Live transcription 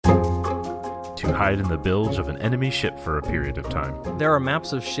to hide in the bilge of an enemy ship for a period of time. There are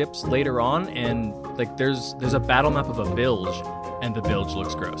maps of ships later on, and like there's a battle map of a bilge, and the bilge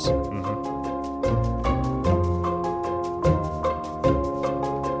looks gross. Mm-hmm.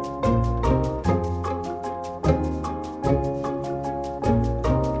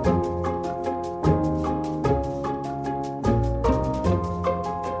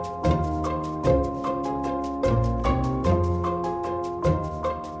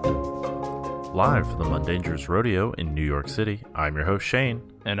 Live from the Mundangerous Rodeo in New York City, I'm your host Shane.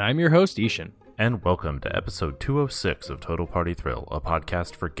 And I'm your host Ishan. And welcome to episode 206 of Total Party Thrill, a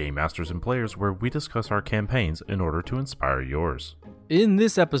podcast for game masters and players where we discuss our campaigns in order to inspire yours. In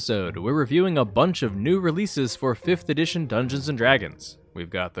this episode, we're reviewing a bunch of new releases for 5th edition Dungeons & Dragons. We've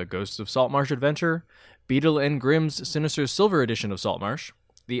got the Ghosts of Saltmarsh Adventure, Beadle and Grimm's Sinister Silver edition of Saltmarsh,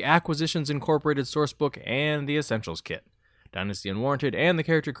 the Acquisitions Incorporated Sourcebook, and the Essentials Kit. Dynasty Unwarranted and the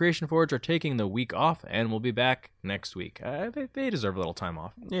Character Creation Forge are taking the week off, and we'll be back next week. They deserve a little time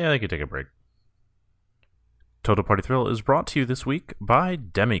off. Yeah, they could take a break. Total Party Thrill is brought to you this week by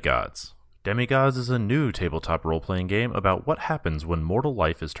Demigods. Demigods is a new tabletop role-playing game about what happens when mortal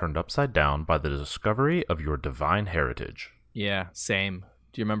life is turned upside down by the discovery of your divine heritage. Yeah, same.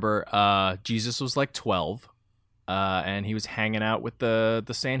 Do you remember Jesus was like 12? And he was hanging out with the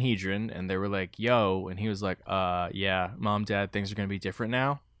Sanhedrin, and they were like, yo, and he was like, yeah, Mom, Dad, things are going to be different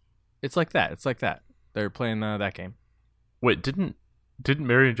now. It's like that. They're playing that game. Wait, didn't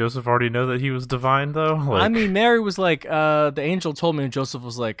Mary and Joseph already know that he was divine, though? I mean, Mary was like, the angel told me, and Joseph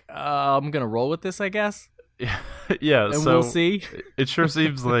was like, I'm going to roll with this, I guess. Yeah, and so we'll see. It sure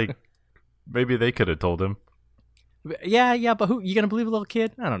seems like maybe they could have told him. Yeah, but who, you going to believe a little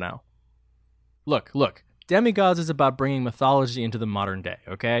kid? I don't know. Look. Demigods is about bringing mythology into the modern day,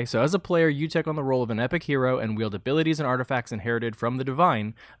 okay? So as a player, you take on the role of an epic hero and wield abilities and artifacts inherited from the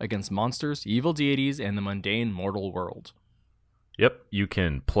divine against monsters, evil deities, and the mundane mortal world. Yep, you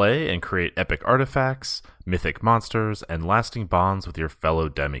can play and create epic artifacts, mythic monsters, and lasting bonds with your fellow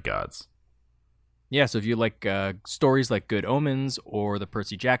demigods. Yeah, so if you like stories like Good Omens or the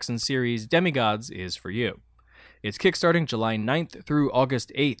Percy Jackson series, Demigods is for you. It's kickstarting July 9th through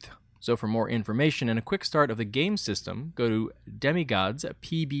August 8th. So for more information and a quick start of the game system, go to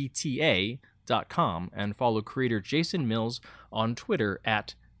demigodspbta.com and follow creator Jason Mills on Twitter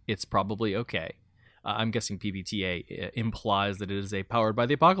at It's Probably Okay. I'm guessing PBTA implies that it is a Powered by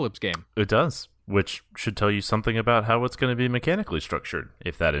the Apocalypse game. It does, which should tell you something about how it's going to be mechanically structured,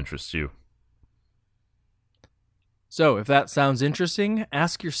 if that interests you. So if that sounds interesting,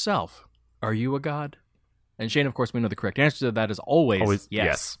 ask yourself, are you a god? And Shane, of course, we know the correct answer to that is always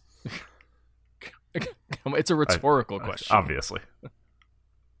yes. It's a rhetorical question. Obviously.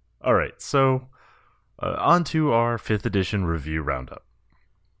 All right, so on to our 5th edition review roundup.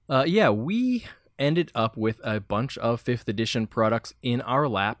 We ended up with a bunch of 5th edition products in our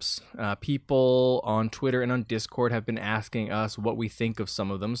laps. People on Twitter and on Discord have been asking us what we think of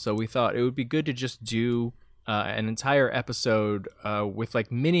some of them, so we thought it would be good to just do an entire episode with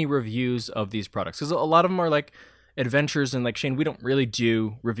like mini reviews of these products, because a lot of them are like adventures, and like Shane, we don't really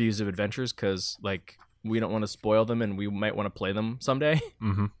do reviews of adventures because like we don't want to spoil them and we might want to play them someday.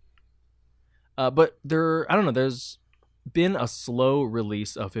 Mm-hmm. But there's been a slow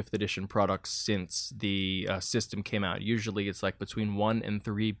release of 5th edition products since the system came out. Usually it's like between 1 and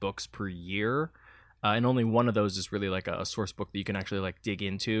 3 books per year, and only one of those is really like a source book that you can actually like dig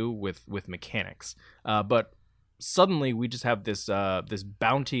into with mechanics. But suddenly we just have this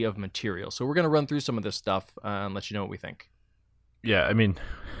bounty of material. So we're going to run through some of this stuff and let you know what we think. Yeah, I mean,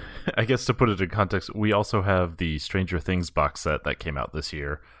 I guess to put it in context, we also have the Stranger Things box set that came out this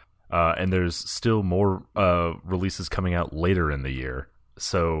year. And there's still more releases coming out later in the year.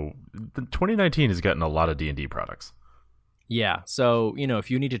 So 2019 has gotten a lot of D&D products. Yeah, so, if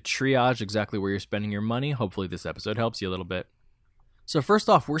you need to triage exactly where you're spending your money, hopefully this episode helps you a little bit. So first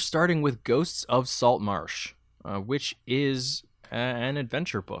off, we're starting with Ghosts of Saltmarsh, which is an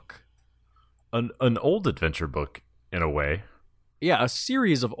adventure book. An old adventure book, in a way. Yeah, a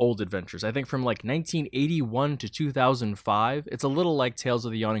series of old adventures, I think from like 1981 to 2005. It's a little like Tales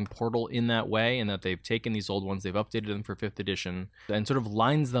of the Yawning Portal in that way, in that they've taken these old ones, they've updated them for 5th edition, and sort of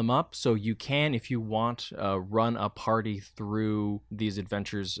lines them up so you can, if you want, run a party through these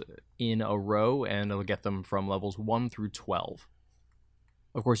adventures in a row, and it'll get them from levels 1 through 12.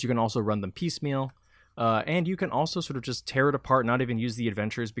 Of course, you can also run them piecemeal, and you can also sort of just tear it apart, not even use the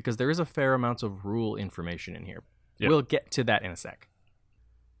adventures, because there is a fair amount of rule information in here. Yep. We'll get to that in a sec.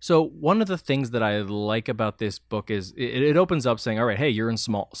 So one of the things that I like about this book is it opens up saying, all right, hey, you're in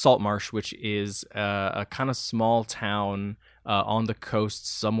Saltmarsh, which is a kind of small town on the coast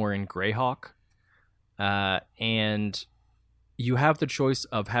somewhere in Greyhawk. and you have the choice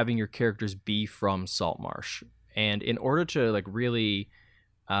of having your characters be from Saltmarsh. And in order to like really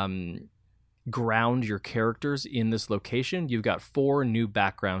ground your characters in this location, you've got 4 new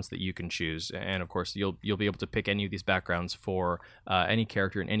backgrounds that you can choose, and of course you'll be able to pick any of these backgrounds for any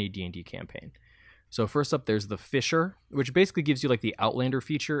character in any D&D campaign. So first up, there's the Fisher, which basically gives you like the Outlander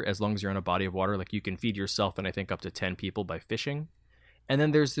feature as long as you're in a body of water. Like you can feed yourself and I think up to 10 people by fishing. And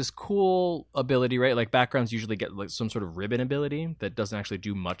then there's this cool ability, right? Like backgrounds usually get like some sort of ribbon ability that doesn't actually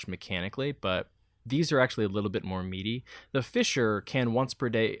do much mechanically, but these are actually a little bit more meaty. The Fisher can once per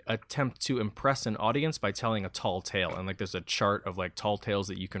day attempt to impress an audience by telling a tall tale. And like there's a chart of like tall tales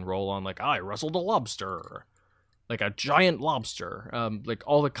that you can roll on, like I wrestled a lobster, like a giant lobster, like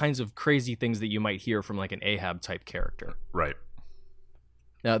all the kinds of crazy things that you might hear from like an Ahab type character. Right.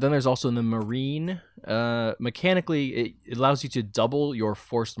 Then there's also the Marine. Mechanically, it allows you to double your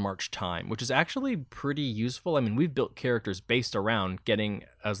forced march time, which is actually pretty useful. I mean, we've built characters based around getting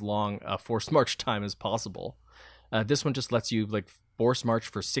as long a forced march time as possible. This one just lets you like force march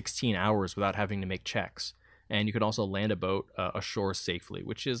for 16 hours without having to make checks. And you can also land a boat ashore safely,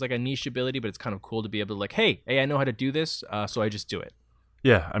 which is like a niche ability, but it's kind of cool to be able to like, hey, I know how to do this, so I just do it.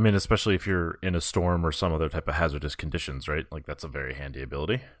 Yeah, I mean, especially if you're in a storm or some other type of hazardous conditions, right? Like, that's a very handy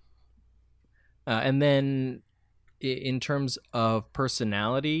ability. And then in terms of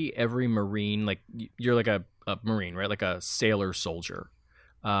personality, every Marine, like, you're like a Marine, right? Like a sailor soldier.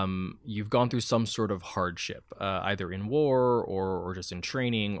 You've gone through some sort of hardship, either in war or just in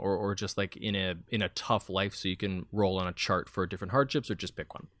training or just like in a tough life. So you can roll on a chart for different hardships or just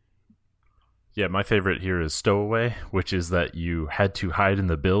pick one. Yeah, my favorite here is Stowaway, which is that you had to hide in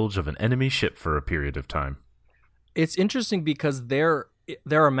the bilge of an enemy ship for a period of time. It's interesting because there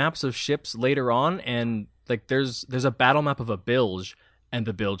are maps of ships later on, and like there's a battle map of a bilge, and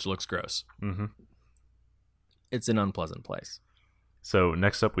the bilge looks gross. Mm-hmm. It's an unpleasant place. So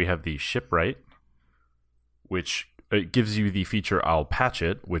next up we have the Shipwright, which gives you the feature I'll Patch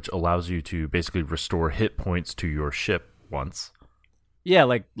It, which allows you to basically restore hit points to your ship once. Yeah,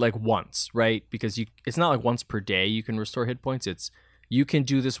 like once, right? Because it's not like once per day you can restore hit points. It's you can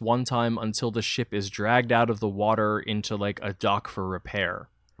do this one time until the ship is dragged out of the water into like a dock for repair.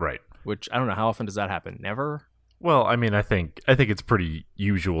 Right. Which I don't know, how often does that happen? Never? Well, I mean, I think it's pretty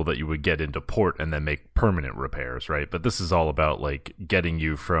usual that you would get into port and then make permanent repairs, right? But this is all about like getting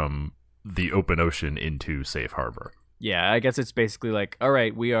you from the open ocean into safe harbor. Yeah, I guess it's basically like, all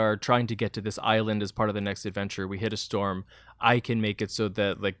right, we are trying to get to this island as part of the next adventure. We hit a storm. I can make it so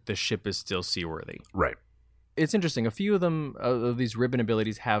that like the ship is still seaworthy. Right. It's interesting. A few of them, of these ribbon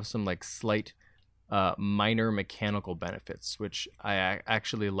abilities, have some like slight minor mechanical benefits, which I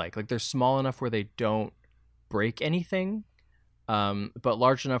actually like. Like they're small enough where they don't break anything, but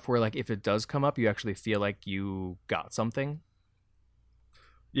large enough where like if it does come up, you actually feel like you got something.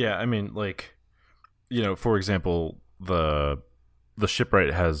 Yeah, I mean, like, you know, for example, the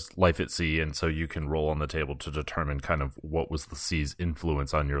shipwright has life at sea, and so you can roll on the table to determine kind of what was the sea's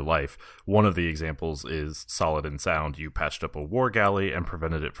influence on your life. One of the examples is solid and sound. You patched up a war galley and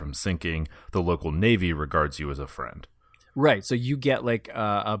prevented it from sinking. The local navy regards you as a friend. Right, so you get like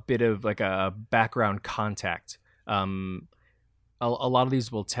a bit of like a background contact. A lot of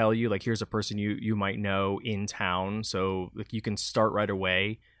these will tell you like here's a person you might know in town, so like you can start right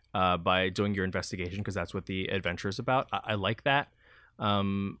away by doing your investigation because that's what the adventure is about. I like that.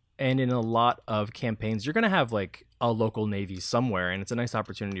 And in a lot of campaigns, you're going to have like a local navy somewhere, and it's a nice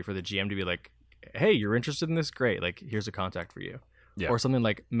opportunity for the GM to be like, hey, you're interested in this? Great. Like, here's a contact for you. Yeah. Or something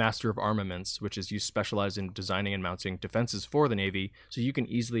like Master of Armaments, which is you specialize in designing and mounting defenses for the Navy, so you can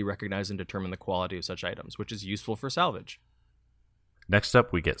easily recognize and determine the quality of such items, which is useful for salvage. Next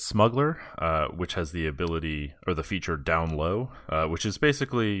up, we get Smuggler, which has the ability or the feature Down Low, which is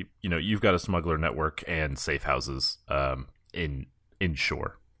basically, you know, you've got a smuggler network and safe houses in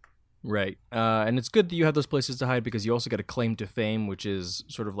shore. Right. And it's good that you have those places to hide because you also get a claim to fame, which is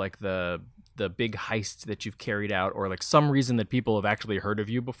sort of like the big heist that you've carried out or like some reason that people have actually heard of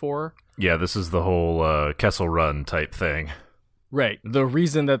you before. Yeah, this is the whole Kessel Run type thing. Right. The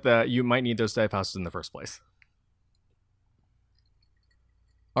reason that you might need those safe houses in the first place.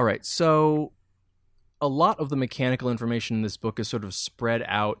 All right. So a lot of the mechanical information in this book is sort of spread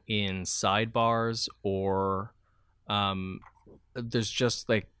out in sidebars or there's just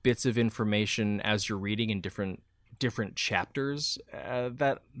like bits of information as you're reading in different chapters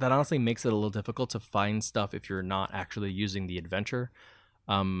that honestly makes it a little difficult to find stuff if you're not actually using the adventure.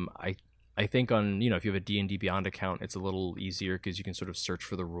 I think on, you know, if you have a D&D Beyond account, it's a little easier because you can sort of search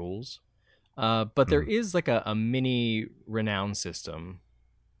for the rules. But there is like a mini renown system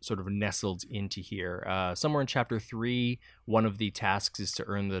sort of nestled into here. Somewhere in Chapter 3, one of the tasks is to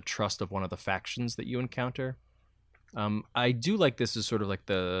earn the trust of one of the factions that you encounter. I do like this as sort of like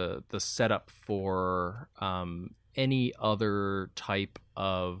the setup for any other type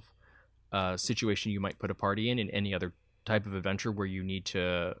of situation you might put a party in any other type of adventure where you need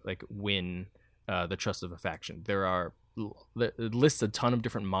to like win the trust of a faction. It lists a ton of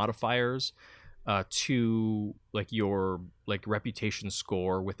different modifiers to like your like reputation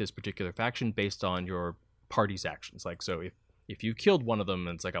score with this particular faction based on your party's actions. Like, so if you killed one of them,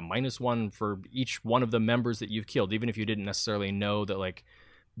 it's like a -1 for each one of the members that you've killed, even if you didn't necessarily know that like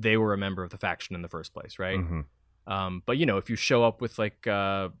they were a member of the faction in the first place, right? Mm-hmm. But if you show up with like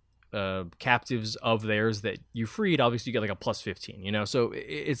captives of theirs that you freed, obviously you get like a +15. So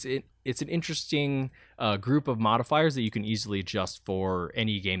it's an interesting group of modifiers that you can easily adjust for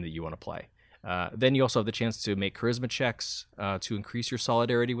any game that you want to play. Then you also have the chance to make charisma checks to increase your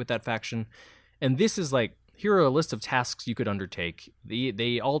solidarity with that faction. And this is like, here are a list of tasks you could undertake.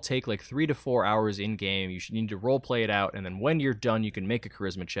 They all take like 3 to 4 hours in game. You should need to role play it out, and then when you're done, you can make a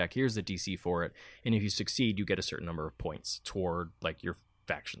charisma check. Here's the DC for it, and if you succeed, you get a certain number of points toward like your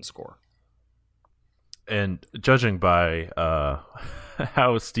faction score. And judging by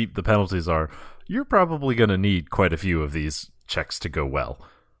how steep the penalties are, you're probably going to need quite a few of these checks to go well.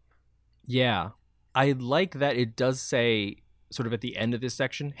 Yeah, I like that it does say sort of at the end of this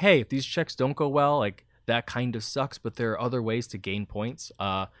section, hey, if these checks don't go well, like that kind of sucks, but there are other ways to gain points.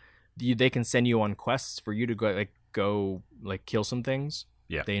 They can send you on quests for you to go kill some things.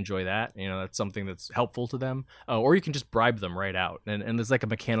 Yeah, they enjoy that. That's something that's helpful to them. Or you can just bribe them right out. And there's like a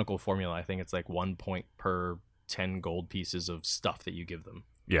mechanical formula. I think it's like 1 point per 10 gold pieces of stuff that you give them.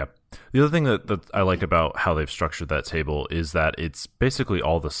 Yeah. The other thing that I like about how they've structured that table is that it's basically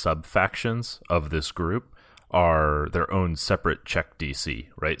all the sub-factions of this group are their own separate check DC,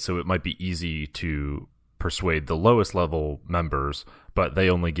 right? So it might be easy to persuade the lowest level members, but they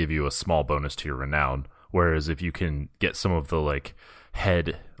only give you a small bonus to your renown. Whereas if you can get some of the like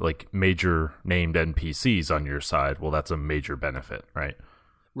head, like major named NPCs on your side, well, that's a major benefit, right?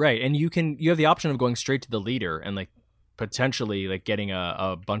 Right. And you have the option of going straight to the leader and like potentially like getting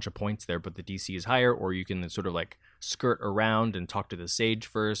a bunch of points there, but the DC is higher, or you can sort of like skirt around and talk to the sage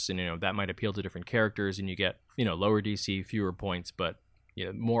first, and that might appeal to different characters, and you get lower DC, fewer points, but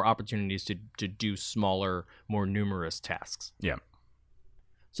more opportunities to do smaller, more numerous tasks. Yeah.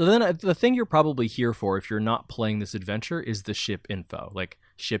 So then the thing you're probably here for if you're not playing this adventure is the ship info, like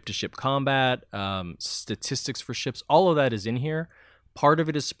ship-to-ship combat, statistics for ships. All of that is in here. Part of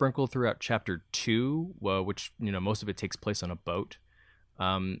it is sprinkled throughout Chapter 2, which most of it takes place on a boat.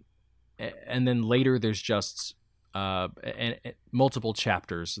 And then later there's just multiple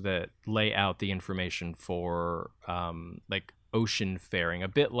chapters that lay out the information for like ocean faring, a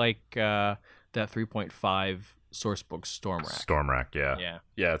bit like that 3.5 sourcebook Stormrack. Yeah.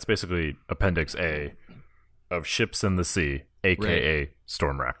 It's basically Appendix A of ships in the sea, aka right.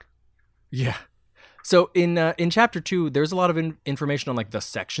 Stormrack. Yeah. So in Chapter 2, there's a lot of information on like the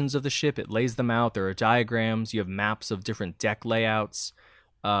sections of the ship. It lays them out. There are diagrams. You have maps of different deck layouts.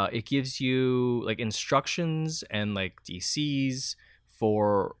 It gives you like instructions and like DCs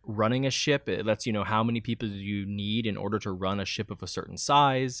for running a ship. It lets you know how many people you need in order to run a ship of a certain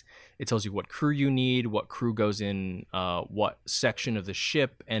size. It tells you what crew you need, what crew goes in what section of the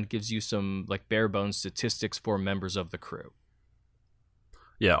ship, and gives you some like bare bones statistics for members of the crew.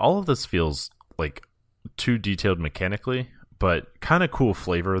 Yeah, all of this feels like too detailed mechanically, but kind of cool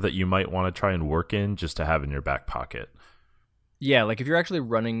flavor that you might want to try and work in just to have in your back pocket. Yeah, like if you're actually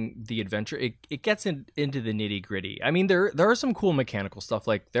running the adventure, it gets into the nitty gritty. I mean, there are some cool mechanical stuff.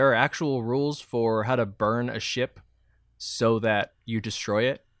 Like there are actual rules for how to burn a ship so that you destroy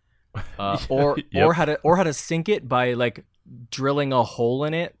it, or how to sink it by like drilling a hole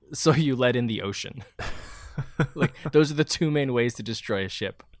in it so you let in the ocean. Like those are the two main ways to destroy a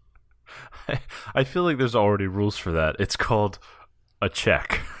ship. I feel like there's already rules for that. It's called a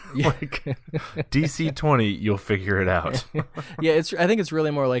check. Yeah. Like DC 20, you'll figure it out. Yeah, I think it's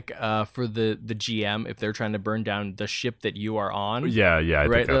really more like for the GM if they're trying to burn down the ship that you are on. Yeah, I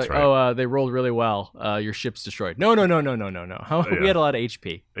think that's like, right. Oh, they rolled really well. Your ship's destroyed. No. We had a lot of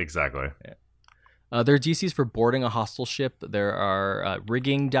HP. Exactly. Yeah. There are DCs for boarding a hostile ship. There are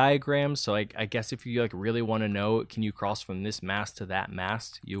rigging diagrams. So I guess if you like really want to know, can you cross from this mast to that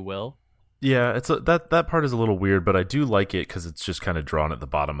mast, you will. Yeah, that part is a little weird, but I do like it because it's just kind of drawn at the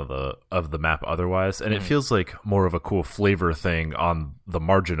bottom of the map otherwise, and it feels like more of a cool flavor thing on the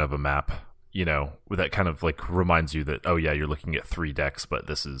margin of a map. That kind of like reminds you that, oh yeah, you're looking at 3 decks, but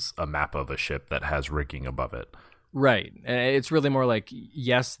this is a map of a ship that has rigging above it. Right. It's really more like,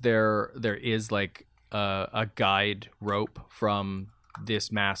 yes, there is like a guide rope from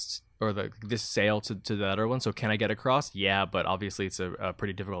this mast or this sail to the other one. So can I get across? Yeah, but obviously it's a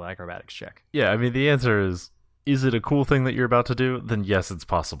pretty difficult acrobatics check. Yeah, I mean, the answer is it a cool thing that you're about to do? Then yes, it's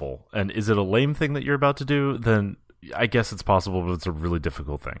possible. And is it a lame thing that you're about to do? Then I guess it's possible, but it's a really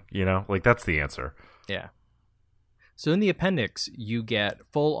difficult thing. You know, like that's the answer. Yeah. So in the appendix, you get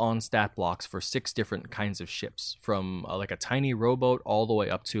full-on stat blocks for 6 different kinds of ships, from like a tiny rowboat all the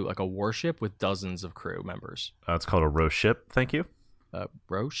way up to like a warship with dozens of crew members. It's called a row ship. Thank you.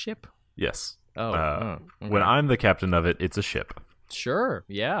 Row ship? Yes. Okay. When I'm the captain of it, it's a ship. Sure.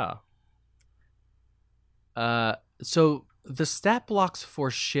 Yeah. So the stat blocks for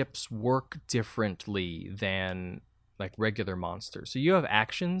ships work differently than like regular monsters. So you have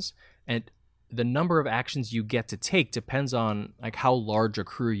actions, and the number of actions you get to take depends on like how large a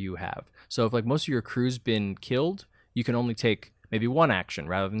crew you have. So if like most of your crew's been killed, you can only take maybe 1 action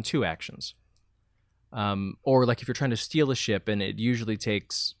rather than 2 actions. Or like if you're trying to steal a ship and it usually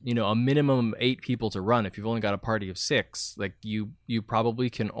takes, a minimum 8 people to run. If you've only got a party of 6, like you probably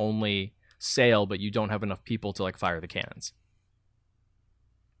can only sail, but you don't have enough people to like fire the cannons.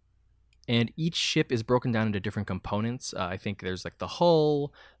 And each ship is broken down into different components. I think there's like the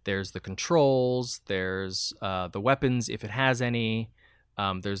hull, there's the controls, there's the weapons if it has any.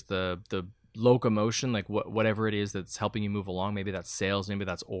 There's the locomotion, like whatever it is that's helping you move along. Maybe that's sails, maybe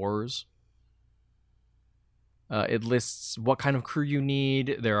that's oars. It lists what kind of crew you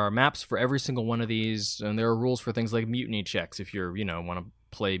need. There are maps for every single one of these, and there are rules for things like mutiny checks if you're, want to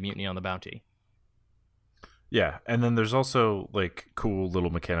play Mutiny on the Bounty. Yeah, and then there's also like cool little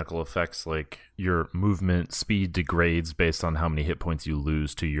mechanical effects, like your movement speed degrades based on how many hit points you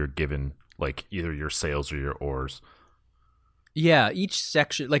lose to your given, like either your sails or your oars. Yeah, each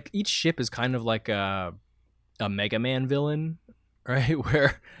section, like each ship is kind of like a Mega Man villain, right?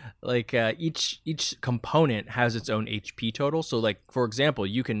 Where like each component has its own HP total. So like for example,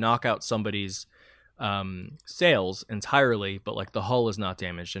 you can knock out somebody's sails entirely, but like the hull is not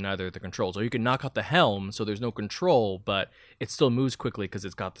damaged and neither the controls. Or you can knock out the helm, so there's no control, but it still moves quickly because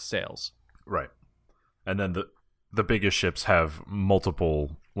it's got the sails. Right. And then the biggest ships have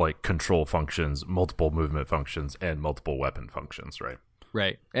multiple like control functions, multiple movement functions, and multiple weapon functions, right?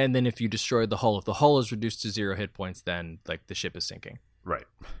 Right. And then if you destroy the hull, if the hull is reduced to 0 hit points, then like the ship is sinking. Right.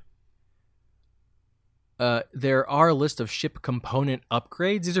 There are a list of ship component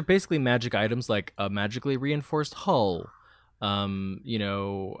upgrades. These are basically magic items like a magically reinforced hull, like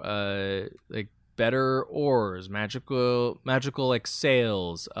better oars, magical like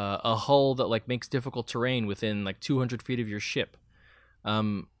sails, a hull that like makes difficult terrain within like 200 feet of your ship.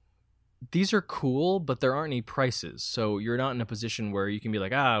 These are cool, but there aren't any prices, so you're not in a position where you can be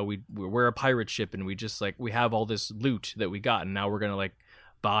like, we're a pirate ship and we just like we have all this loot that we got, and now we're gonna like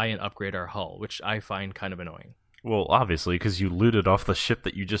buy and upgrade our hull, which I find kind of annoying. Well, obviously, because you looted off the ship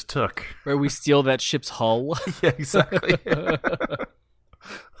that you just took. Where we steal that ship's hull. Yeah, exactly.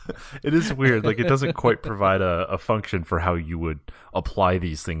 It is weird. Like, it doesn't quite provide a function for how you would apply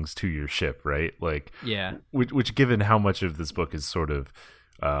these things to your ship, right? Like, yeah. Which given how much of this book is sort of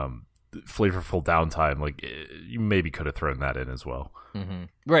flavorful downtime, like, you maybe could have thrown that in as well. Mm-hmm.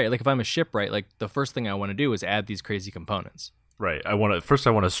 Right. Like, if I'm a shipwright, like, the first thing I want to do is add these crazy components. Right. I want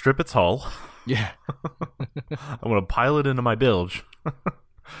to strip its hull. Yeah. I want to pile it into my bilge.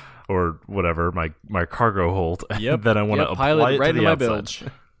 Or whatever, my cargo hold. Yep. And then I want to apply pilot it right to the in my outside. bilge.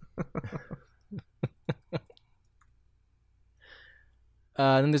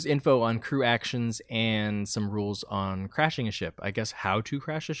 Then there's info on crew actions and some rules on crashing a ship. I guess how to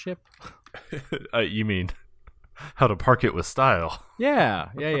crash a ship? You mean how to park it with style? Yeah.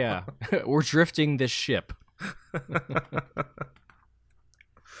 We're drifting this ship.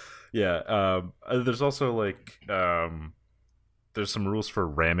 Yeah. There's also like there's some rules for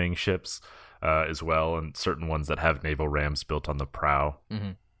ramming ships as well, and certain ones that have naval rams built on the prow.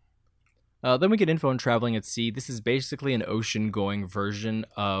 Mm-hmm. Then we get info on traveling at sea. This is basically an ocean-going version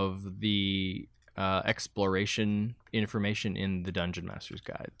of the exploration information in the Dungeon Master's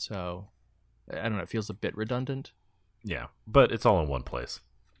Guide. So, I don't know, it feels a bit redundant. Yeah, but it's all in one place.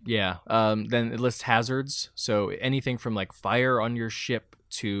 Yeah. Then it lists hazards. So anything from like fire on your ship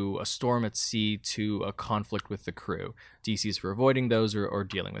to a storm at sea to a conflict with the crew. DCs for avoiding those or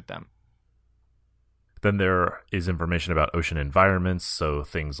dealing with them. Then there is information about ocean environments, so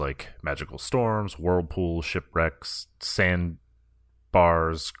things like magical storms, whirlpools, shipwrecks,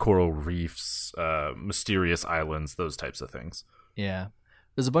 sandbars, coral reefs, mysterious islands, those types of things. Yeah.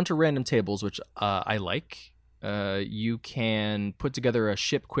 There's a bunch of random tables, which I like. You can put together a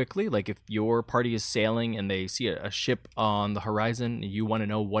ship quickly. Like if your party is sailing and they see a ship on the horizon and you want to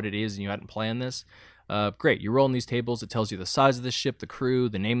know what it is and you hadn't planned this, great. You roll in these tables. It tells you the size of the ship, the crew,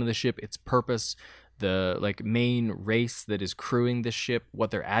 the name of the ship, its purpose, the like main race that is crewing the ship,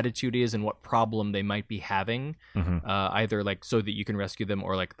 what their attitude is, and what problem they might be having. Either like so that you can rescue them,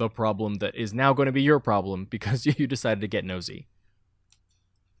 or like the problem that is now going to be your problem because you decided to get nosy.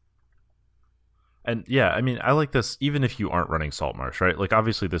 And yeah, I mean, I like this even if you aren't running Saltmarsh, right? Like,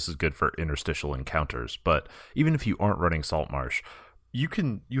 obviously, this is good for interstitial encounters, but even if you aren't running Saltmarsh,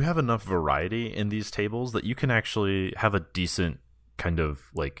 you have enough variety in these tables that you can actually have a decent kind of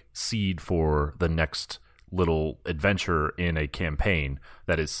like seed for the next little adventure in a campaign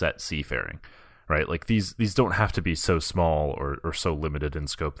that is set seafaring, right? Like these don't have to be so small or so limited in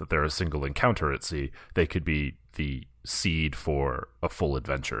scope that they're a single encounter at sea. They could be the seed for a full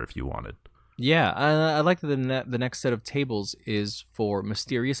adventure if you wanted. Yeah, I like that the next set of tables is for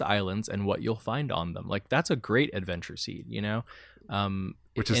mysterious islands and what you'll find on them. Like that's a great adventure seed, you know.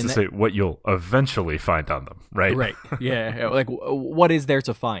 Which is to say, what you'll eventually find on them, right? Right. Yeah. Like what is there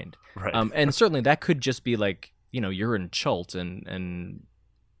to find? Right. And certainly that could just be like, you know, you're in Chult and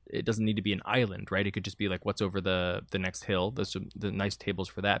it doesn't need to be an island, right? It could just be like what's over the next hill. There's the nice tables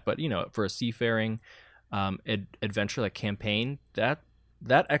for that. But you know, for a seafaring adventure like campaign,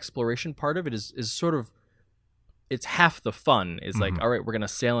 that exploration part of it is sort of, it's half the fun is like, all right, we're going to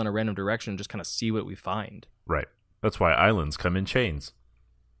sail in a random direction and just kind of see what we find. Right. That's why islands come in chains.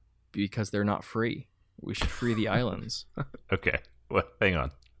 Because they're not free. We should free the islands. Okay. Well, hang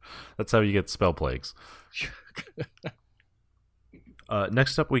on. That's how you get spell plagues.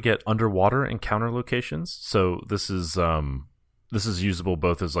 Next up, we get underwater encounter locations. So this is usable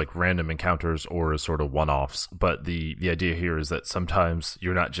both as like random encounters or as sort of one-offs. But the idea here is that sometimes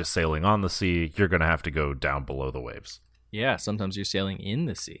you're not just sailing on the sea, you're going to have to go down below the waves. Yeah, sometimes you're sailing in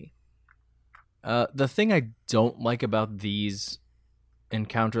the sea. The thing I don't like about these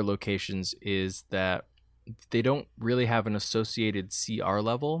encounter locations is that they don't really have an associated CR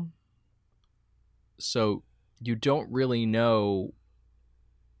level. So you don't really know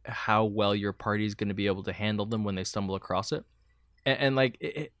how well your party is going to be able to handle them when they stumble across it. And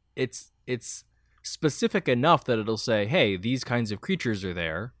like it's specific enough that it'll say, hey, these kinds of creatures are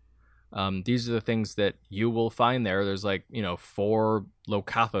there. These are the things that you will find there. There's like, you know, 4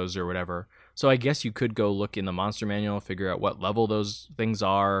 Locathos or whatever. So I guess you could go look in the monster manual, figure out what level those things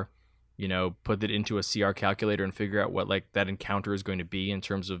are, you know, put it into a CR calculator and figure out what like that encounter is going to be in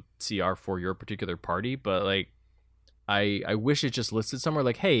terms of CR for your particular party. But like, I wish it just listed somewhere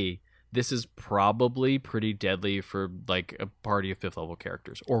like, hey, this is probably pretty deadly for like a party of 5th level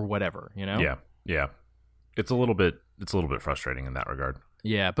characters or whatever, you know? Yeah. It's a little bit frustrating in that regard.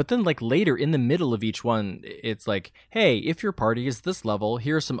 Yeah, but then like later in the middle of each one, it's like, hey, if your party is this level,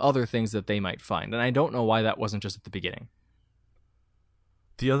 here are some other things that they might find. And I don't know why that wasn't just at the beginning.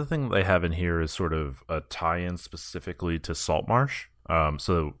 The other thing they have in here is sort of a tie-in specifically to Saltmarsh.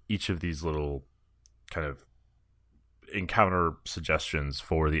 So each of these little kind of encounter suggestions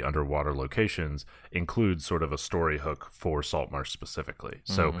for the underwater locations includes sort of a story hook for Saltmarsh specifically.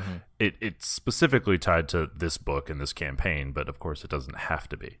 So it's specifically tied to this book and this campaign, but of course it doesn't have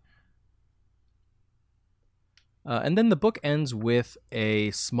to be. And then the book ends with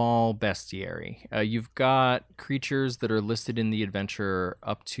a small bestiary. You've got creatures that are listed in the adventure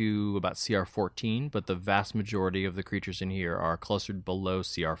up to about CR 14, but the vast majority of the creatures in here are clustered below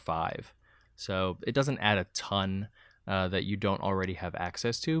CR 5. So it doesn't add a ton that you don't already have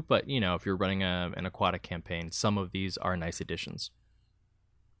access to. But, you know, if you're running an aquatic campaign, some of these are nice additions.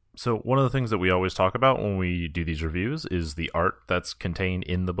 So one of the things that we always talk about when we do these reviews is the art that's contained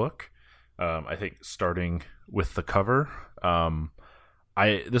in the book. I think starting with the cover,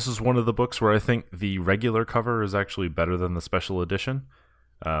 this is one of the books where I think the regular cover is actually better than the special edition.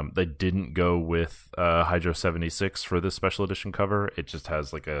 They didn't go with Hydro 76 for this special edition cover. It just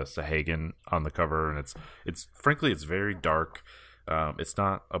has like a Sahagin on the cover, and it's frankly it's very dark. It's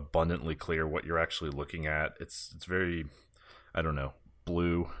not abundantly clear what you're actually looking at. It's very, I don't know,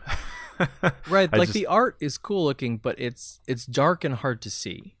 blue. Right, the art is cool looking, but it's dark and hard to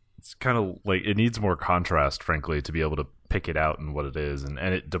see. It's kind of like it needs more contrast, frankly, to be able to pick it out and what it is, and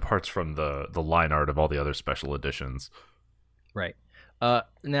it departs from the line art of all the other special editions. Right.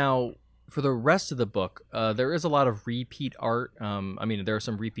 Now, for the rest of the book, there is a lot of repeat art. I mean, there are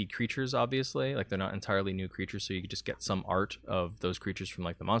some repeat creatures, obviously. Like, they're not entirely new creatures, so you could just get some art of those creatures from,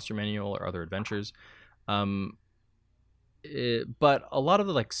 like, the Monster Manual or other adventures. But a lot of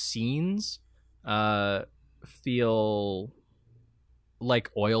the, like, scenes feel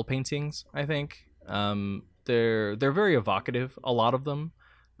like oil paintings, I think. they're very evocative, a lot of them.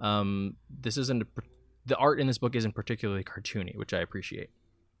 This isn't the art in this book isn't particularly cartoony, which I appreciate.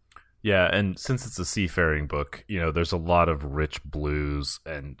 Yeah, and since it's a seafaring book, there's a lot of rich blues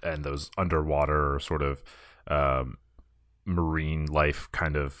and those underwater sort of marine life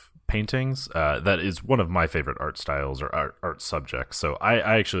kind of paintings. That is one of my favorite art styles or art subjects. So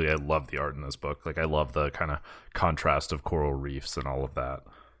I love the art in this book. Like, I love the kind of contrast of coral reefs and all of that.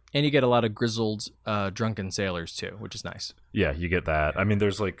 And you get a lot of grizzled, drunken sailors too, which is nice. Yeah, you get that. I mean,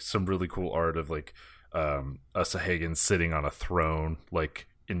 there's like some really cool art of like a Sahagan sitting on a throne, like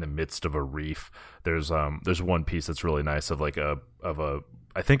in the midst of a reef. There's one piece that's really nice of like I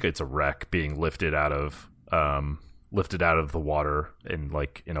think it's a wreck being lifted out of the water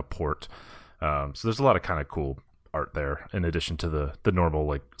in a port. So there's a lot of kind of cool art there, in addition to the normal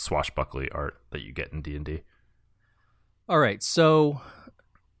like swashbuckly art that you get in D&D. All right, so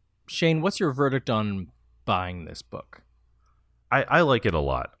Shane, what's your verdict on buying this book? I like it a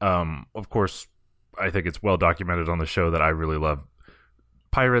lot. Of course, I think it's well documented on the show that I really love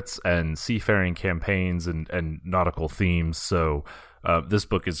pirates and seafaring campaigns and nautical themes. So this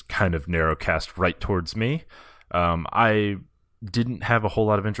book is kind of narrowcast right towards me. I didn't have a whole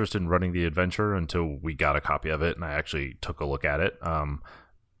lot of interest in running the adventure until we got a copy of it, and I actually took a look at it.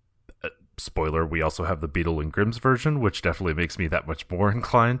 Spoiler, we also have the Beetle and Grimm's version, which definitely makes me that much more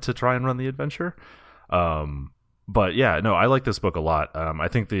inclined to try and run the adventure. But yeah, no, I like this book a lot. I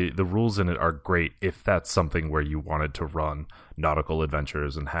think the rules in it are great if that's something where you wanted to run nautical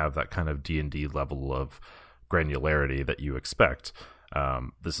adventures and have that kind of D&D level of granularity that you expect.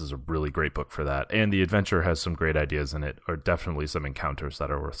 This is a really great book for that. And the adventure has some great ideas in it, or definitely some encounters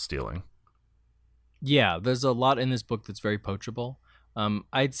that are worth stealing. Yeah, there's a lot in this book that's very poachable.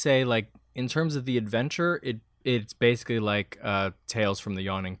 I'd say, like, in terms of the adventure, it's basically like Tales from the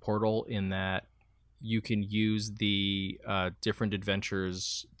Yawning Portal, in that you can use the different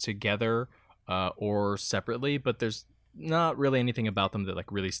adventures together or separately, but there's not really anything about them that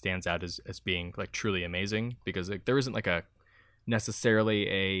like really stands out as being like truly amazing, because like there isn't like a necessarily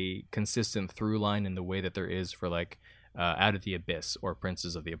a consistent through line in the way that there is for like Out of the Abyss or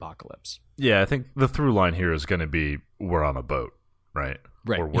Princes of the Apocalypse. Yeah, I think the through line here is going to be we're on a boat, right?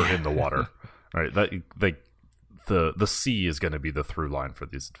 Or we're in the water, right? That the sea is going to be the through line for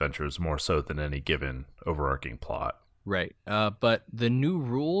these adventures more so than any given overarching plot. Right. But the new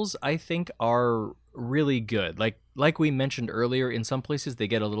rules, I think, are really good. Like we mentioned earlier, in some places they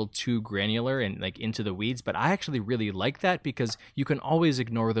get a little too granular and like into the weeds, but I actually really like that, because you can always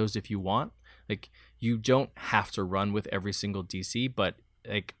ignore those if you want. Like, you don't have to run with every single DC, but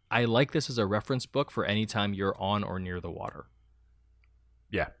like I like this as a reference book for any time you're on or near the water.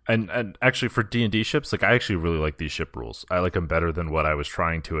 Yeah, and actually for D&D ships, like I actually really like these ship rules. I like them better than what I was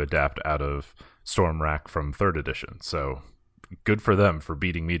trying to adapt out of Stormwrack from 3rd edition. So good for them for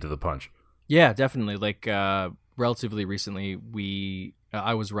beating me to the punch. Yeah, definitely. Like relatively recently,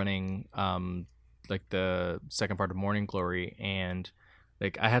 I was running like the second part of Morning Glory, and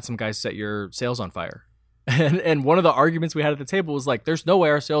like I had some guys set your sails on fire. And one of the arguments we had at the table was like, there's no way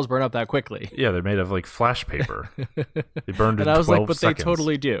our sails burn up that quickly. Yeah, they're made of like flash paper. They burned in 12 seconds. And I was like, but they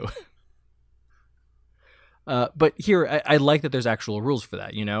totally do. But here, I like that there's actual rules for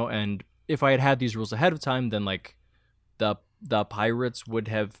that, and if I had these rules ahead of time, then like the pirates would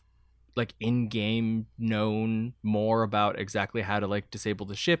have like in-game known more about exactly how to like disable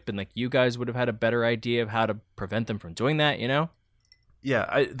the ship, and like you guys would have had a better idea of how to prevent them from doing that,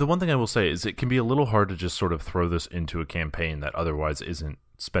 Yeah, the one thing I will say is it can be a little hard to just sort of throw this into a campaign that otherwise isn't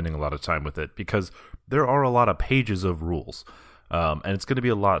spending a lot of time with it, because there are a lot of pages of rules, and it's going to be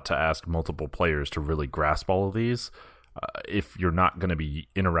a lot to ask multiple players to really grasp all of these if you're not going to be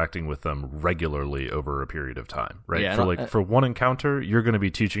interacting with them regularly over a period of time, right? Yeah, for one encounter, you're going to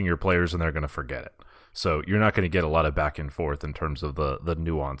be teaching your players and they're going to forget it. So you're not going to get a lot of back and forth in terms of the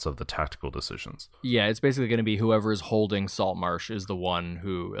nuance of the tactical decisions. Yeah, it's basically going to be whoever is holding Saltmarsh is the one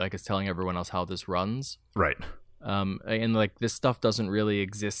who like is telling everyone else how this runs. Right. And like this stuff doesn't really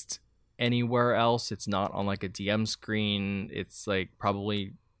exist anywhere else. It's not on like a DM screen. It's like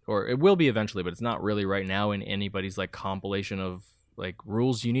probably, or it will be eventually, but it's not really right now in anybody's like compilation of like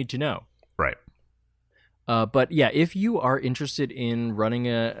rules you need to know. Right. But yeah, if you are interested in running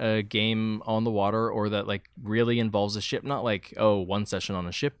a game on the water, or that like really involves a ship, not like, one session on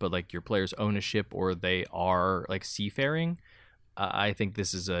a ship, but like your players own a ship or they are like seafaring, I think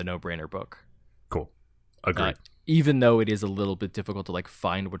this is a no-brainer book. Cool. Agreed. Even though it is a little bit difficult to like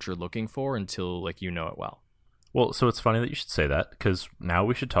find what you're looking for until like you know it well. Well, so it's funny that you should say that, because now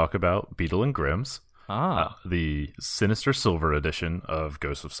we should talk about Beetle and Grimm's, the Sinister Silver edition of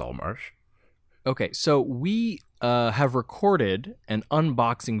Ghosts of Saltmarsh. Okay, so we have recorded an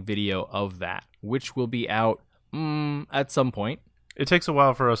unboxing video of that, which will be out at some point. It takes a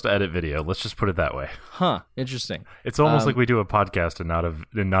while for us to edit video. Let's just put it that way. Huh, interesting. It's almost like we do a podcast and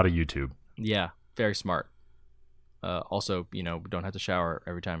not a YouTube. Yeah, very smart. Also, we don't have to shower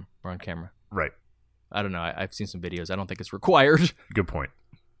every time we're on camera. Right. I don't know. I've seen some videos. I don't think it's required. Good point.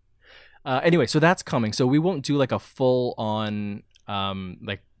 Anyway, so that's coming. So we won't do like a full-on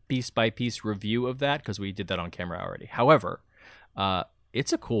piece-by-piece review of that because we did that on camera already. However,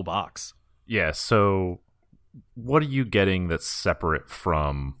 it's a cool box. Yeah, so what are you getting that's separate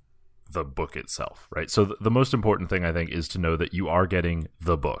from the book itself, right? So the most important thing, I think, is to know that you are getting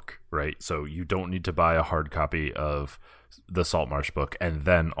the book, right? So you don't need to buy a hard copy of the Saltmarsh book and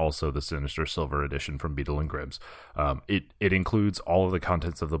then also the Sinister Silver edition from Beadle and Grimm's. It includes all of the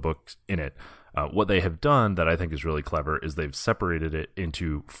contents of the book in it. What they have done that I think is really clever is they've separated it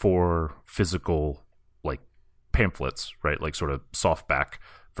into 4 physical pamphlets, right? Like sort of softback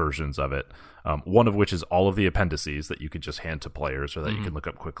versions of it. One of which is all of the appendices that you could just hand to players or that you can look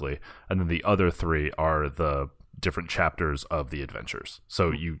up quickly. And then the other 3 are the different chapters of the adventures.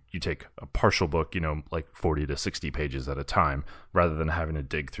 So you take a partial book, like 40 to 60 pages at a time, rather than having to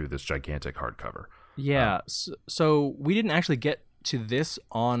dig through this gigantic hardcover. Yeah. So we didn't actually get to this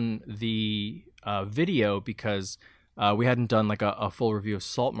on the video because we hadn't done like a full review of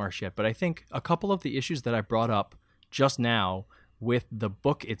Saltmarsh yet. But I think a couple of the issues that I brought up just now with the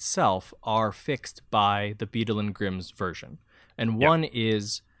book itself are fixed by the Beadle and Grimm's version. And one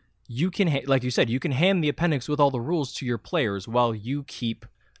is you can, like you said, you can hand the appendix with all the rules to your players while you keep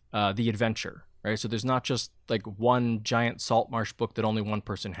the adventure, right? So there's not just like one giant Saltmarsh book that only one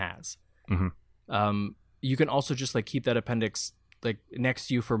person has. Mm-hmm. You can also just like keep that appendix like next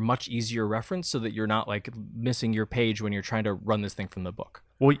to you for much easier reference so that you're not like missing your page when you're trying to run this thing from the book.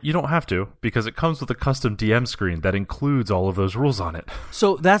 Well, you don't have to, because it comes with a custom DM screen that includes all of those rules on it.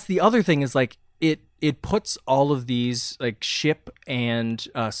 So that's the other thing is like it puts all of these like ship and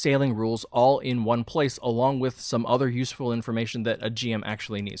sailing rules all in one place along with some other useful information that a GM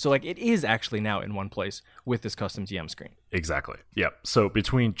actually needs. So like it is actually now in one place with this custom DM screen. Exactly. Yep. So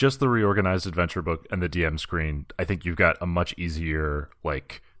between just the reorganized adventure book and the DM screen, I think you've got a much easier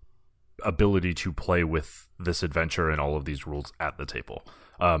ability to play with this adventure and all of these rules at the table.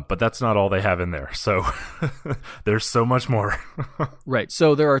 But that's not all they have in there. So there's so much more. Right.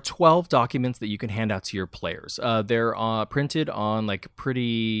 So there are 12 documents that you can hand out to your players. They're printed on like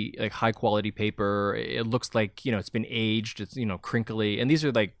pretty like high quality paper. It looks like, it's been aged. It's, crinkly. And these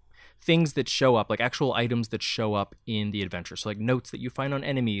are like things that show up, like actual items that show up in the adventure. So like notes that you find on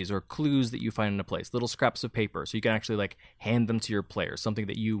enemies or clues that you find in a place, little scraps of paper. So you can actually like hand them to your players, something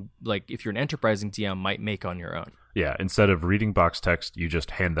that you like if you're an enterprising DM might make on your own. Yeah, instead of reading box text, you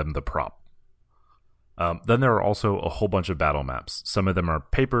just hand them the prop. Then there are also a whole bunch of battle maps. Some of them are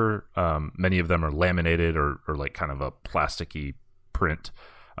paper. Many of them are laminated or like kind of a plasticky print.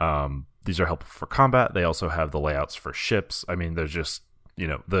 These are helpful for combat. They also have the layouts for ships. I mean, there's just,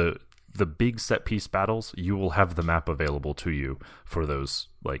 the big set piece battles, you will have the map available to you for those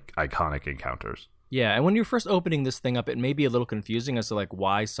like iconic encounters. Yeah, and when you're first opening this thing up, it may be a little confusing as to like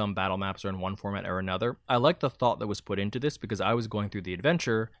why some battle maps are in one format or another. I like the thought that was put into this because I was going through the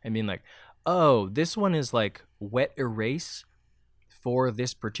adventure and being like, oh, this one is like wet erase for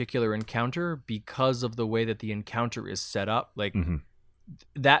this particular encounter because of the way that the encounter is set up. Like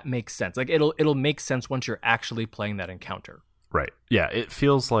that makes sense. Like it'll make sense once you're actually playing that encounter. Right. Yeah, it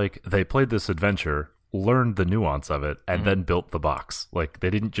feels like they played this adventure, learned the nuance of it, and then built the box. Like they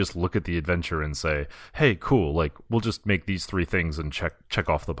didn't just look at the adventure and say, hey, cool, like we'll just make these 3 things and check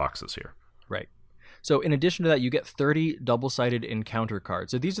off the boxes here. Right. So in addition to that, you get 30 double-sided encounter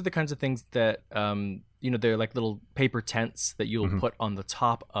cards. So these are the kinds of things that, they're like little paper tents that you'll put on the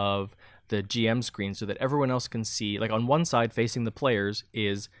top of the GM screen so that everyone else can see. Like on one side facing the players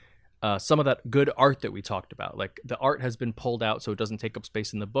is some of that good art that we talked about. Like the art has been pulled out so it doesn't take up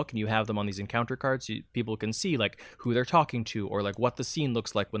space in the book, and you have them on these encounter cards so people can see like who they're talking to or like what the scene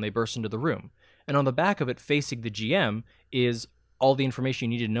looks like when they burst into the room. And on the back of it facing the GM is all the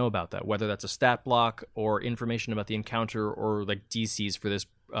information you need to know about that, whether that's a stat block or information about the encounter or like DCs for this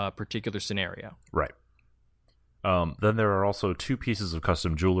particular scenario. Right. Then there are also 2 pieces of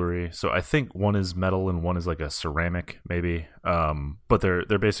custom jewelry. So I think one is metal and one is like a ceramic, maybe. But they're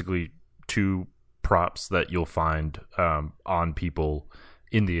basically 2 props that you'll find on people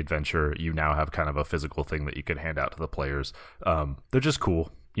in the adventure. You now have kind of a physical thing that you can hand out to the players. They're just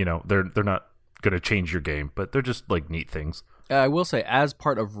cool. They're not going to change your game, but they're just like neat things. I will say, as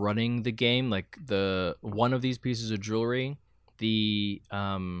part of running the game, like one of these pieces of jewelry, the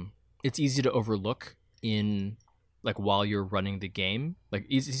it's easy to overlook in like while you're running the game. Like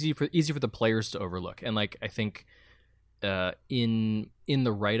easy for the players to overlook. And like I think in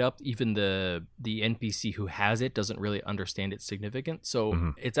the write-up, even the NPC who has it doesn't really understand its significance.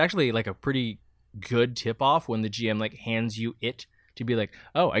 So it's actually like a pretty good tip-off when the GM like hands you it to be like,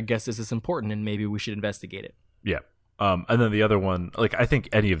 oh, I guess this is important and maybe we should investigate it. Yeah. And then the other one, like I think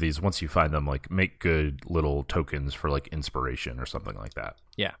any of these, once you find them, like make good little tokens for like inspiration or something like that.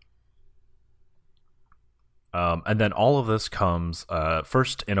 Yeah. And then all of this comes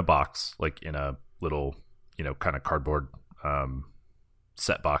first in a box, like in a little, kind of cardboard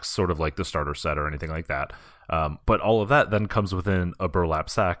set box, sort of like the starter set or anything like that. But all of that then comes within a burlap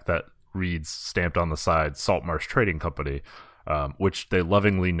sack that reads, stamped on the side, Saltmarsh Trading Company, which they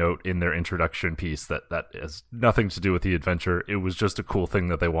lovingly note in their introduction piece that has nothing to do with the adventure. It was just a cool thing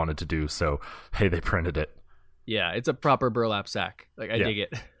that they wanted to do. So, hey, they printed it. Yeah, it's a proper burlap sack. Like, I dig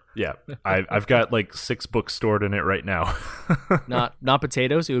it. Yeah, I've got like 6 books stored in it right now. Not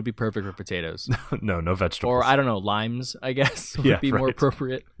potatoes. It would be perfect for potatoes. No vegetables. Or I don't know, limes. I guess would be more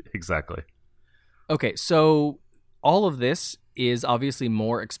appropriate. Exactly. Okay, so all of this is obviously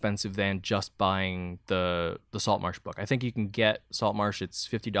more expensive than just buying the Saltmarsh book. I think you can get Saltmarsh. It's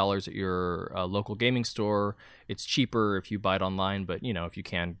 $50 at your local gaming store. It's cheaper if you buy it online, but if you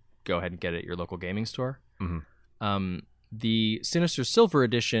can, go ahead and get it at your local gaming store. Mm-hmm. The Sinister Silver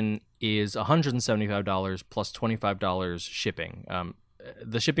Edition is $175 plus $25 shipping.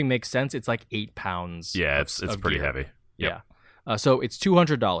 The shipping makes sense. It's like 8 pounds. Yeah, it's pretty gear. heavy. Yep. Yeah. So it's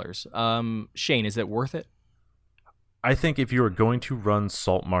 $200. Shane, is it worth it? I think if you are going to run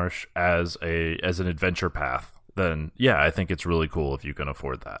Saltmarsh as an adventure path, then yeah, I think it's really cool if you can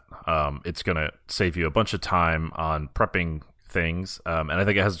afford that. It's going to save you a bunch of time on prepping things, and I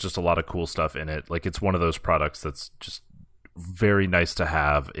think it has just a lot of cool stuff in it. Like it's one of those products that's just very nice to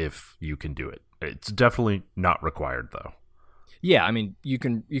have if you can do it. It's definitely not required though. Yeah, I mean you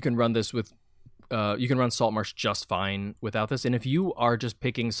can run this with you can run Saltmarsh just fine without this. And if you are just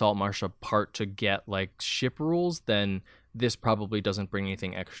picking Saltmarsh apart to get like ship rules, then this probably doesn't bring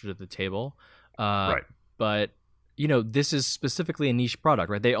anything extra to the table. Right. But this is specifically a niche product,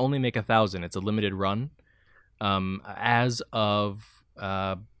 right? They only make 1,000. It's a limited run. As of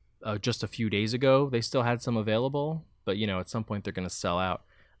just a few days ago, they still had some available. But at some point they're going to sell out.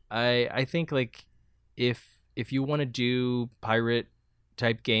 I think like if you want to do pirate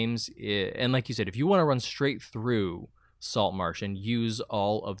type games, and like you said, if you want to run straight through Saltmarsh and use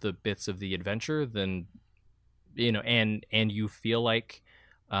all of the bits of the adventure, then and you feel like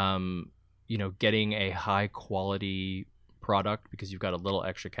getting a high quality product because you've got a little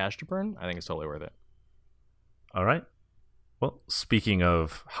extra cash to burn, I think it's totally worth it. All right. Well, speaking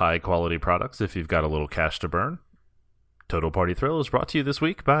of high quality products, if you've got a little cash to burn, Total Party Thrill is brought to you this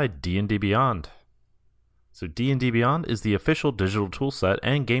week by D&D Beyond. So D&D Beyond is the official digital toolset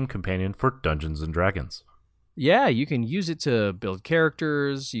and game companion for Dungeons & Dragons. Yeah, you can use it to build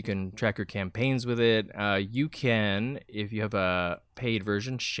characters. You can track your campaigns with it. You can, if you have a paid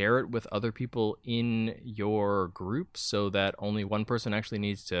version, share it with other people in your group so that only one person actually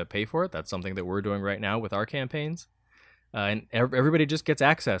needs to pay for it. That's something that we're doing right now with our campaigns. And everybody just gets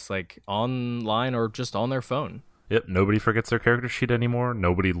access, like online or just on their phone. Yep, nobody forgets their character sheet anymore.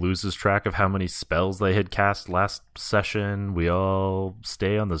 Nobody loses track of how many spells they had cast last session. We all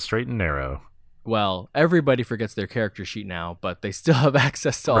stay on the straight and narrow. Well, everybody forgets their character sheet now, but they still have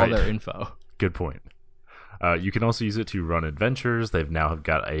access to all their info. Good point. You can also use it to run adventures. They've now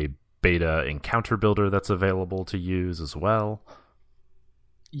got a beta encounter builder that's available to use as well.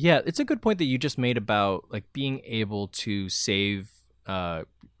 Yeah, it's a good point that you just made about like being able to save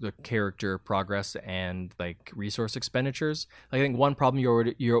the character progress and like resource expenditures. I think one problem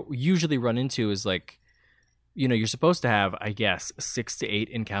you usually run into is like, you're supposed to have, I guess, 6 to 8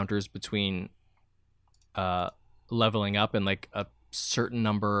 encounters between leveling up and like a certain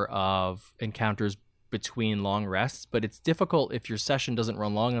number of encounters between long rests, but it's difficult if your session doesn't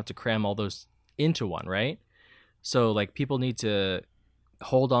run long enough to cram all those into one, right? So like people need to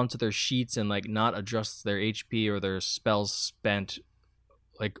hold on to their sheets and like not adjust their HP or their spells spent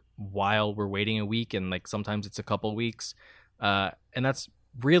like while we're waiting a week, and like sometimes it's a couple weeks, and that's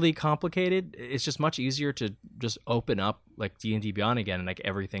really complicated. It's just much easier to just open up like D&D Beyond again, and like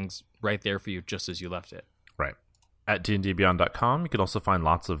everything's right there for you just as you left it. Right. At dndbeyond.com, you can also find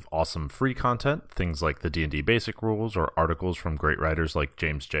lots of awesome free content, things like the D&D basic rules or articles from great writers like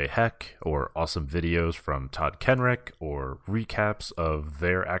James J. Heck, or awesome videos from Todd Kenrick, or recaps of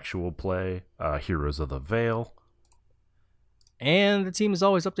their actual play, Heroes of the Veil. And the team is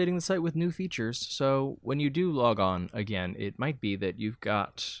always updating the site with new features. So when you do log on again, it might be that you've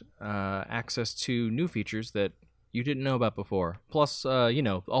got access to new features that you didn't know about before. Plus,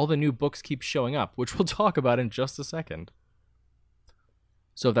 all the new books keep showing up, which we'll talk about in just a second.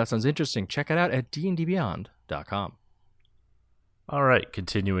 So if that sounds interesting, check it out at dndbeyond.com. All right,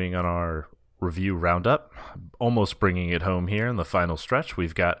 continuing on our review roundup, almost bringing it home here in the final stretch,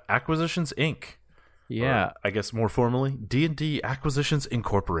 we've got Acquisitions Inc. Yeah. Or, I guess more formally, D&D Acquisitions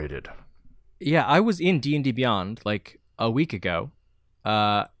Incorporated. Yeah, I was in D&D Beyond like a week ago,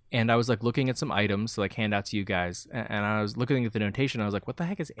 and I was like looking at some items to like hand out to you guys, and I was looking at the notation. I was like, "What the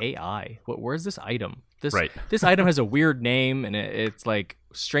heck is AI? Where's this item? This item has a weird name, and it's like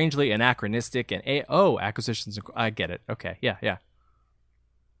strangely anachronistic." And Acquisitions. I get it. Okay, yeah.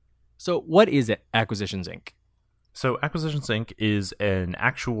 So, what is it? Acquisitions Inc. So Acquisitions Inc. is an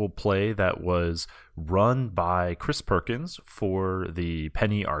actual play that was run by Chris Perkins for the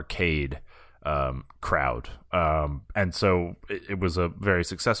Penny Arcade crowd. And so it was a very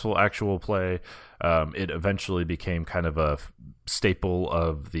successful actual play. It eventually became kind of a staple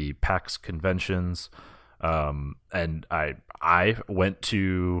of the PAX conventions. And I went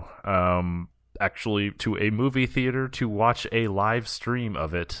to actually to a movie theater to watch a live stream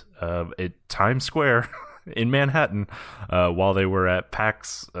of it at Times Square in Manhattan while they were at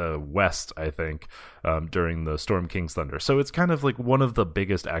PAX West, I think, during the Storm King's Thunder. So it's kind of like one of the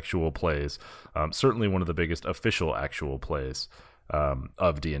biggest actual plays, certainly one of the biggest official actual plays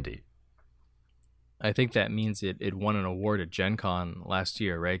of D&D. I think that means it won an award at Gen Con last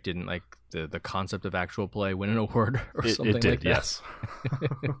year, right? Didn't like the concept of actual play win an award or something like that? It did, yes.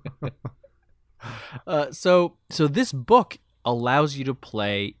 yes. So this book allows you to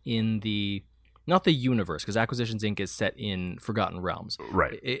play in the... not the universe, because Acquisitions Inc. is set in Forgotten Realms.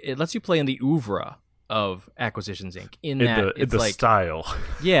 Right. It lets you play in the oeuvre of Acquisitions Inc. In that it's the like style.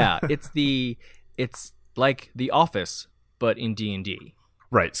 Yeah, it's like The Office, but in D&D.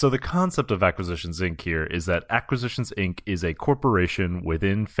 Right. So the concept of Acquisitions Inc. here is that Acquisitions Inc. is a corporation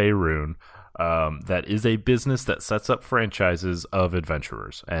within Faerun that is a business that sets up franchises of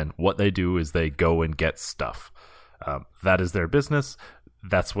adventurers. And what they do is they go and get stuff. That is their business.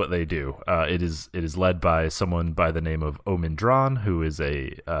 That's what they do. It is led by someone by the name of Omindran, who is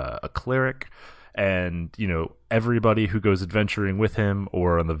a cleric, and everybody who goes adventuring with him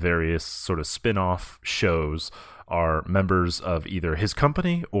or on the various sort of spin-off shows are members of either his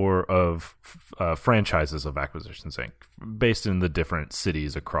company or of franchises of Acquisitions Inc., based in the different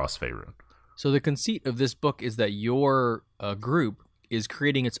cities across Faerun. So the conceit of this book is that your group is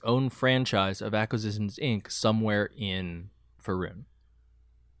creating its own franchise of Acquisitions Inc. somewhere in Faerun.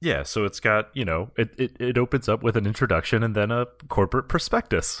 Yeah, so it's got, it opens up with an introduction and then a corporate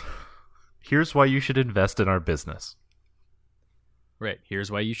prospectus. Here's why you should invest in our business. Right. Here's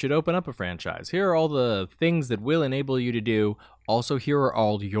why you should open up a franchise. Here are all the things that will enable you to do. Also, here are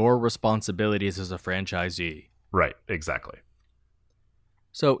all your responsibilities as a franchisee. Right, exactly.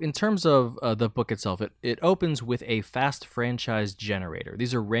 So in terms of the book itself, it opens with a fast franchise generator.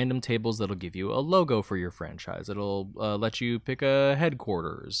 These are random tables that'll give you a logo for your franchise. It'll let you pick a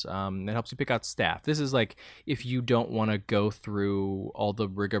headquarters. It helps you pick out staff. This is like if you don't want to go through all the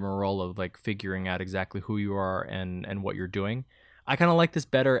rigmarole of like figuring out exactly who you are and what you're doing. I kind of like this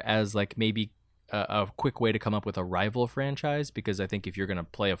better as like maybe a quick way to come up with a rival franchise, because I think if you're going to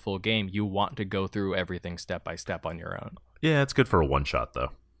play a full game, you want to go through everything step by step on your own. Yeah, it's good for a one-shot, though.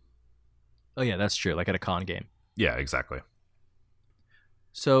 Oh, yeah, that's true. Like at a con game. Yeah, exactly.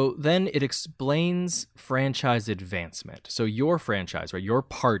 So then it explains franchise advancement. So your franchise, right, your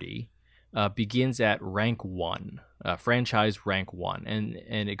party begins at rank 1, franchise rank 1,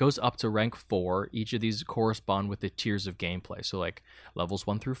 and it goes up to rank 4. Each of these correspond with the tiers of gameplay. So like levels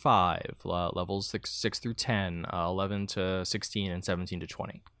 1 through 5, levels 6 through 10, 11 to 16, and 17 to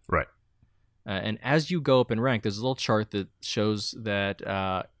 20. Right. And as you go up in rank, there's a little chart that shows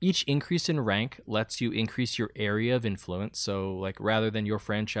that each increase in rank lets you increase your area of influence. So, like, rather than your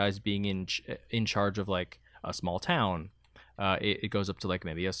franchise being in charge of like a small town, it goes up to like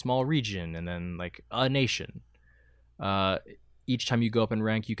maybe a small region and then like a nation. Each time you go up in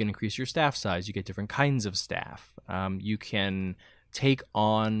rank, you can increase your staff size. You get different kinds of staff. You can take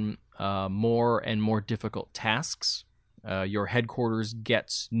on more and more difficult tasks. Your headquarters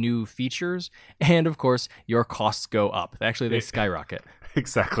gets new features, and of course, your costs go up. Actually, they skyrocket.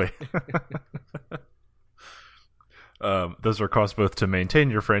 Exactly. Those are costs both to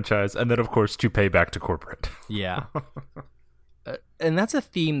maintain your franchise and then, of course, to pay back to corporate. Yeah. And that's a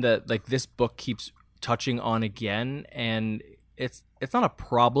theme that like this book keeps touching on again, and it's not a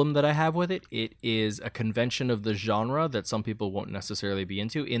problem that I have with it. It is a convention of the genre that some people won't necessarily be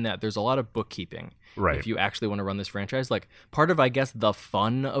into, in that there's a lot of bookkeeping. Right. If you actually want to run this franchise, like part of, I guess, the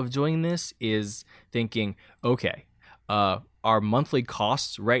fun of doing this is thinking, okay, our monthly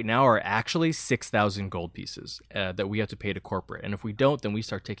costs right now are actually 6,000 gold pieces that we have to pay to corporate. And if we don't, then we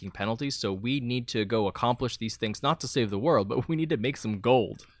start taking penalties. So we need to go accomplish these things, not to save the world, but we need to make some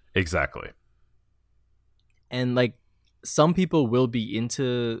gold. Exactly. And like, some people will be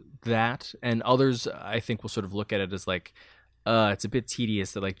into that, and others, I think, will sort of look at it as like, it's a bit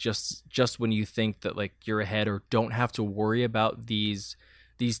tedious that like just when you think that like you're ahead or don't have to worry about these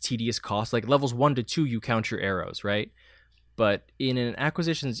tedious costs, like levels 1 to 2, you count your arrows, right? But in an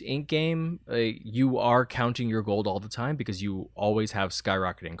Acquisitions Inc. game, you are counting your gold all the time because you always have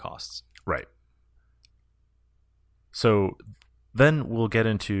skyrocketing costs. Right. So then we'll get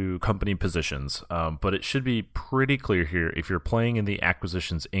into company positions, but it should be pretty clear here, if you're playing in the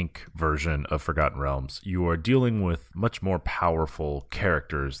Acquisitions Inc. version of Forgotten Realms, you are dealing with much more powerful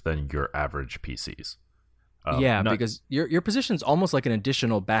characters than your average PCs. Because your position's almost like an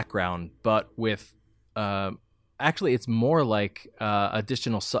additional background, but with actually it's more like an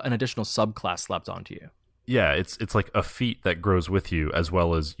additional subclass slapped onto you. Yeah, it's like a feat that grows with you, as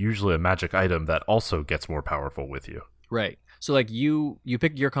well as usually a magic item that also gets more powerful with you. Right. So like you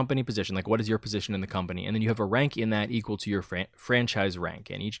pick your company position, like what is your position in the company, and then you have a rank in that equal to your franchise rank,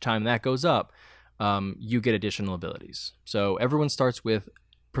 and each time that goes up, you get additional abilities. So everyone starts with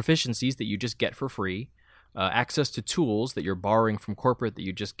proficiencies that you just get for free, access to tools that you're borrowing from corporate that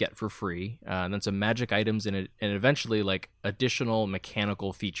you just get for free, and then some magic items and eventually like additional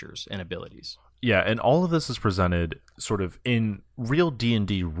mechanical features and abilities. Yeah, and all of this is presented sort of in real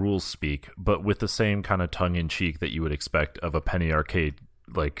D&D rules speak, but with the same kind of tongue-in-cheek that you would expect of a penny arcade,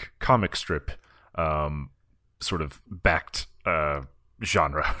 like, comic strip sort of backed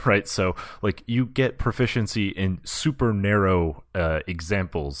genre, right? So, like, you get proficiency in super narrow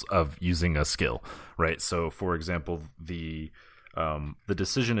examples of using a skill, right? So, for example, the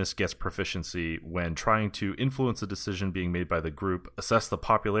decisionist gets proficiency when trying to influence a decision being made by the group, assess the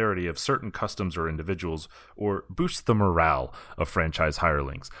popularity of certain customs or individuals, or boost the morale of franchise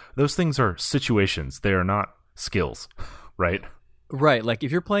hirelings. Those things are situations. They are not skills, right? Right. Like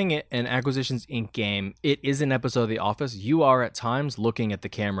if you're playing an Acquisitions Inc. game, it is an episode of The Office. You are at times looking at the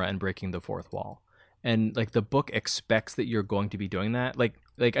camera and breaking the fourth wall. And like the book expects that you're going to be doing that. Like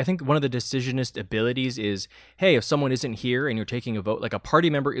I think one of the decisionist abilities is, hey, if someone isn't here and you're taking a vote, like a party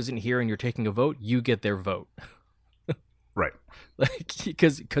member isn't here and you're taking a vote, you get their vote. Right. Like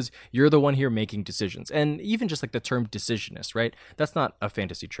because you're the one here making decisions. And even just like the term decisionist, right? That's not a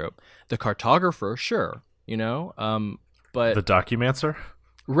fantasy trope. The cartographer, sure, but the documancer?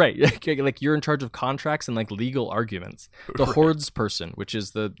 Right, like you're in charge of contracts and like legal arguments. The Right. hordes person, which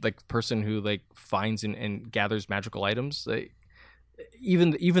is the like person who like finds and gathers magical items.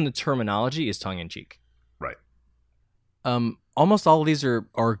 Even the terminology is tongue in cheek. Right. Almost all of these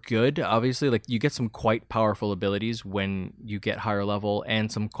are good. Obviously, like you get some quite powerful abilities when you get higher level, and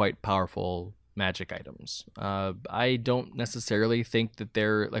some quite powerful magic items. I don't necessarily think that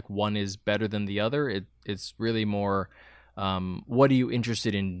they're like one is better than the other. It's really more. What are you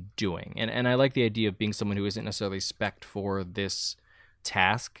interested in doing? And I like the idea of being someone who isn't necessarily spec'd for this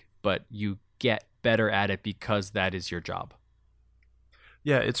task, but you get better at it because that is your job.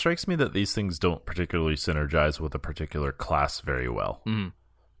 Yeah, it strikes me that these things don't particularly synergize with a particular class very well.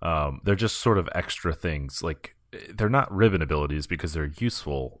 Mm-hmm. They're just sort of extra things. Like, they're not ribbon abilities because they're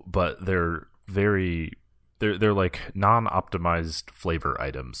useful, but they're like non-optimized flavor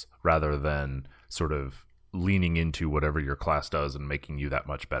items rather than sort of leaning into whatever your class does and making you that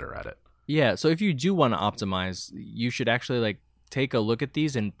much better at it. Yeah, so if you do want to optimize, you should actually like take a look at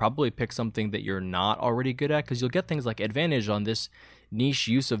these and probably pick something that you're not already good at, because you'll get things like advantage on this niche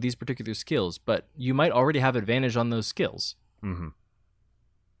use of these particular skills, but you might already have advantage on those skills. Mm-hmm.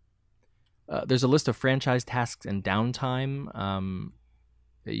 There's a list of franchise tasks and downtime.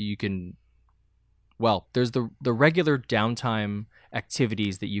 You can, well, there's the regular downtime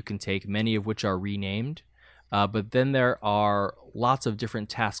activities that you can take, many of which are renamed. But then there are lots of different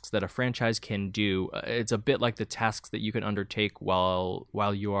tasks that a franchise can do. It's a bit like the tasks that you can undertake while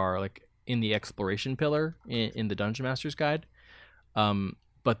you are like in the exploration pillar in the Dungeon Master's Guide.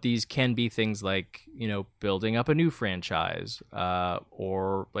 But these can be things like, building up a new franchise,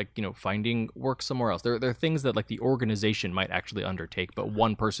 or like, finding work somewhere else. They're things that like the organization might actually undertake, but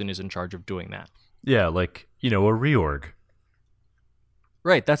one person is in charge of doing that. Yeah, like, a reorg.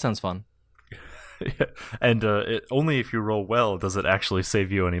 Right, that sounds fun. Yeah. And only if you roll well does it actually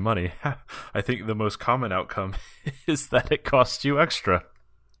save you any money. I think the most common outcome is that it costs you extra.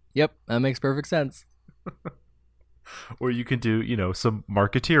 Yep, that makes perfect sense. Or you can do, some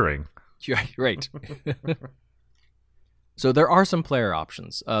marketeering. Right. So there are some player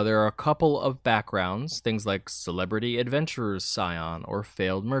options. There are a couple of backgrounds, things like Celebrity Adventurer's Scion or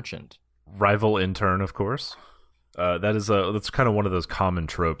Failed Merchant. Rival intern, of course. That's kind of one of those common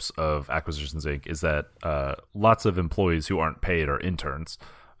tropes of Acquisitions Inc. is that lots of employees who aren't paid are interns,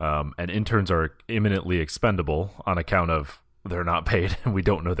 and interns are imminently expendable on account of they're not paid and we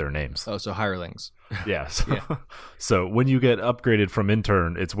don't know their names. Oh, so hirelings. Yes. Yeah. So when you get upgraded from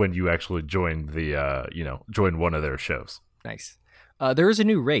intern, it's when you actually join join one of their shows. Nice. There is a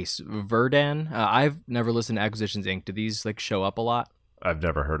new race, Verdan. I've never listened to Acquisitions Inc. Do these show up a lot? I've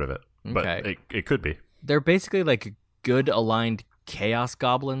never heard of it, but it could be. They're basically good aligned chaos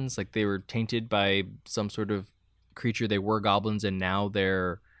goblins. They were tainted by some sort of creature. They were goblins and now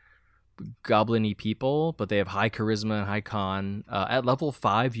they're goblin-y people, but they have high charisma and high con. At level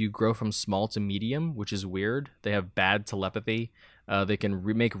 5, you grow from small to medium, which is weird. They have bad telepathy. They can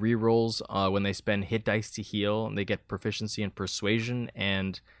make rerolls when they spend hit dice to heal, and they get proficiency in persuasion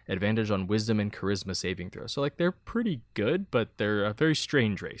and advantage on wisdom and charisma saving throws. So they're pretty good, but they're a very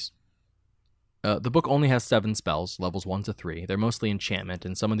strange race. The book only has 7 spells, levels 1 to 3. They're mostly enchantment,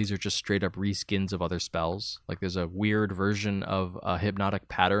 and some of these are just straight up reskins of other spells. There's a weird version of a hypnotic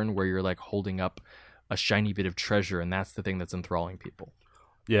pattern where you're holding up a shiny bit of treasure, and that's the thing that's enthralling people.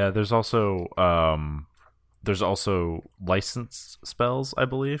 Yeah, there's also licensed spells, I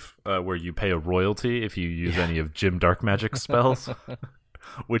believe, where you pay a royalty if you use any of Jim Darkmagic's spells.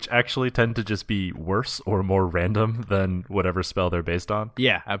 Which actually tend to just be worse or more random than whatever spell they're based on.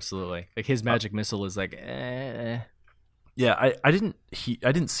 Yeah, absolutely. His magic missile is Yeah, I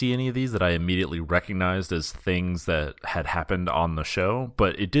didn't see any of these that I immediately recognized as things that had happened on the show,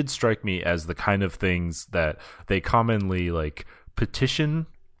 but it did strike me as the kind of things that they commonly petition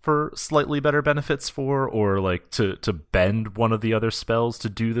for slightly better benefits for, or to bend one of the other spells to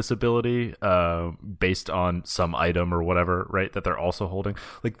do this ability based on some item or whatever, right, that they're also holding,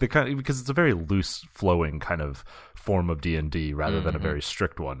 because it's a very loose flowing kind of form of D&D rather than a very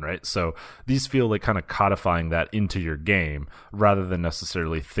strict one, right? So these feel kind of codifying that into your game rather than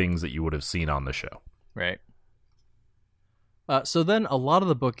necessarily things that you would have seen on the show. Right. So then a lot of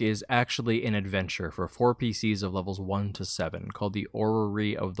the book is actually an adventure for 4 PCs of levels 1 to 7 called The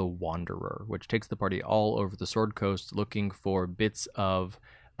Orrery of the Wanderer, which takes the party all over the Sword Coast looking for bits of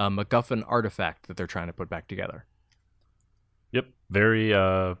a MacGuffin artifact that they're trying to put back together. Yep. Very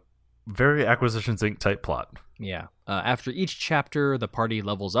Acquisitions Inc. type plot. Yeah. After each chapter, the party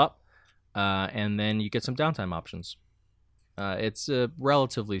levels up, and then you get some downtime options. It's a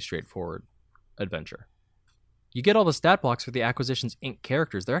relatively straightforward adventure. You get all the stat blocks for the Acquisitions Inc.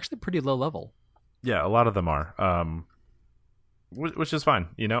 characters. They're actually pretty low level. Yeah, a lot of them are, which is fine.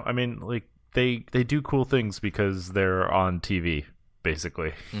 I mean, they do cool things because they're on TV,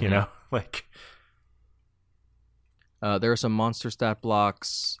 basically. There are some monster stat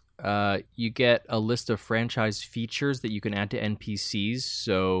blocks. You get a list of franchise features that you can add to NPCs.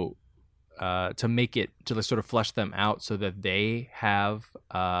 So to make it to sort of flesh them out so that they have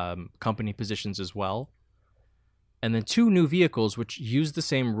company positions as well. And then 2 new vehicles, which use the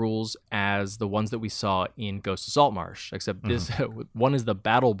same rules as the ones that we saw in Ghost of Saltmarsh, except this one is the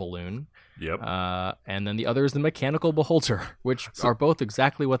Battle Balloon. Yep. And then the other is the Mechanical Beholder, which are both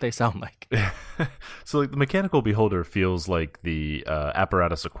exactly what they sound like. So the Mechanical Beholder feels like the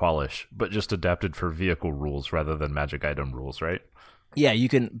Apparatus Aqualish, but just adapted for vehicle rules rather than magic item rules, right? Yeah, you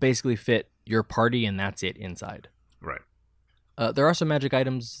can basically fit your party and that's it inside. Right. There are some magic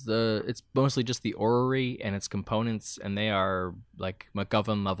items. It's mostly just the orrery and its components, and they are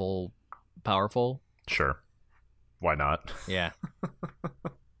MacGuffin level powerful. Sure. Why not? Yeah.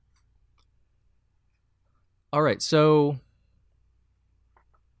 All right, so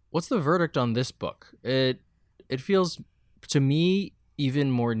what's the verdict on this book? It feels, to me, even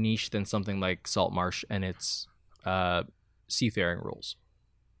more niche than something like Saltmarsh and its seafaring rules.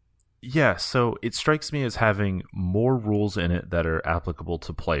 Yeah, so it strikes me as having more rules in it that are applicable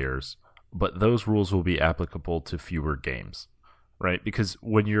to players, but those rules will be applicable to fewer games, right? Because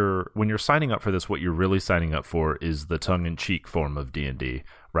when you're signing up for this, what you're really signing up for is the tongue-in-cheek form of D&D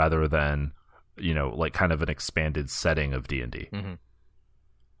rather than, kind of an expanded setting of D&D.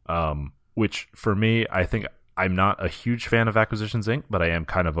 Mm-hmm. Which, for me, I think I'm not a huge fan of Acquisitions Inc., but I am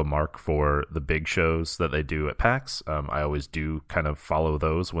kind of a mark for the big shows that they do at PAX. I always do kind of follow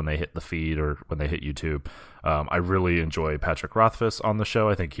those when they hit the feed or when they hit YouTube. I really enjoy Patrick Rothfuss on the show.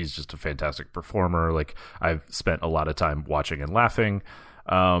 I think he's just a fantastic performer. Like, I've spent a lot of time watching and laughing.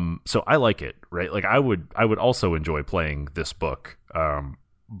 So I like it, right? Like, I would also enjoy playing this book,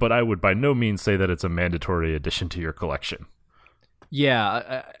 but I would by no means say that it's a mandatory addition to your collection.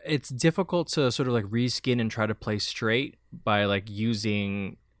 Yeah, it's difficult to sort of like reskin and try to play straight by like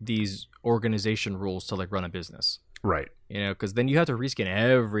using these organization rules to like run a business. Right. You know, because then you have to reskin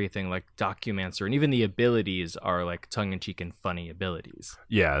everything, like Documancer, and even the abilities are like tongue-in-cheek and funny abilities.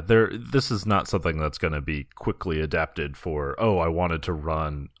 Yeah, this is not something that's going to be quickly adapted for, oh, I wanted to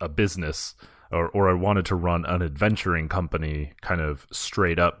run a business or I wanted to run an adventuring company kind of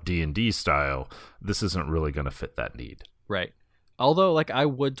straight up D&D style. This isn't really going to fit that need. Right. Although, like, I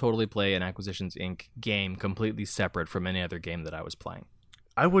would totally play an Acquisitions Inc. game completely separate from any other game that I was playing.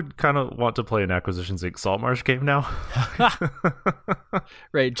 I would kind of want to play an Acquisitions Inc. Saltmarsh game now.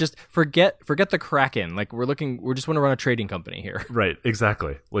 Right, just forget the Kraken. Like, we just want to run a trading company here. Right,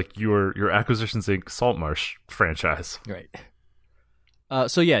 exactly. Like your Acquisitions Inc. Saltmarsh franchise. Right.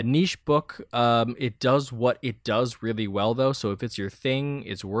 So yeah, niche book. It does what it does really well, though. So if it's your thing,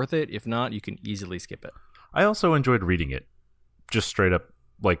 it's worth it. If not, you can easily skip it. I also enjoyed reading it. Just straight up,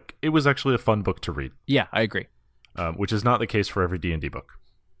 like, it was actually a fun book to read. Yeah, I agree. Which is not the case for every D&D book.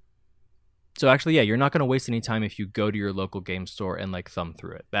 So actually, yeah, you're not going to waste any time if you go to your local game store and like thumb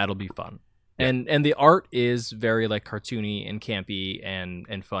through it. That'll be fun. Yeah. And the art is very like cartoony and campy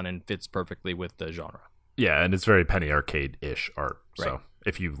and fun and fits perfectly with the genre. Yeah, and it's very Penny Arcade-ish art. Right. So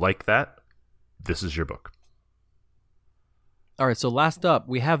if you like that, this is your book. All right, so last up,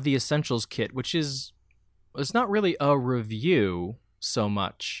 we have the Essentials Kit, which is... It's not really a review so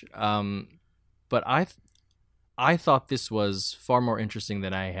much, but I thought this was far more interesting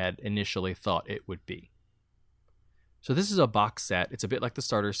than I had initially thought it would be. So this is a box set. It's a bit like the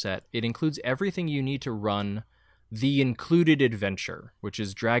starter set. It includes everything you need to run the included adventure, which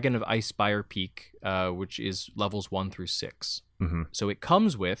is Dragon of Icespire Peak, which is levels 1 through 6. Mm-hmm. So it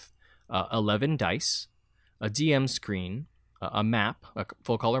comes with 11 dice, a DM screen, a map, a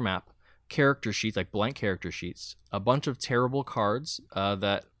full-color map, character sheets, like blank character sheets, a bunch of terrible cards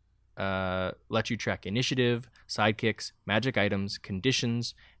that let you track initiative, sidekicks, magic items,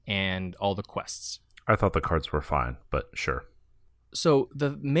 conditions, and all the quests. I thought the cards were fine, but sure. So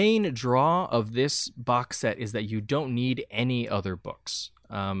the main draw of this box set is that you don't need any other books.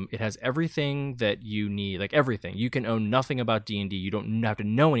 It has everything that you need, like everything. You can own nothing about D&D. You don't have to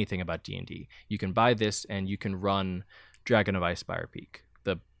know anything about D&D. You can buy this and you can run Dragon of Icespire Peak.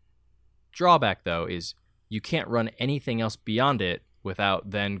 The drawback, though, is you can't run anything else beyond it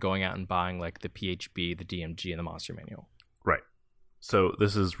without then going out and buying like the PHB, the DMG, and the Monster Manual. Right. So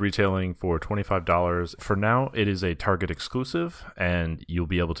this is retailing for $25. For now, it is a Target exclusive, and you'll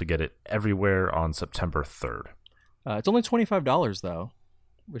be able to get it everywhere on September 3rd. It's only $25, though,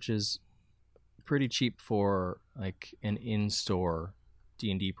 which is pretty cheap for like an in-store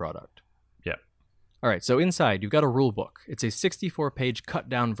D&D product. Yeah. All right, so inside, you've got a rule book. It's a 64-page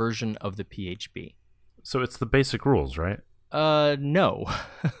cut-down version of the PHB. So it's the basic rules, right? No.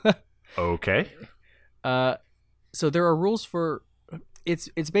 Okay. So there are rules for...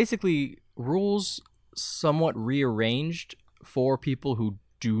 It's basically rules somewhat rearranged for people who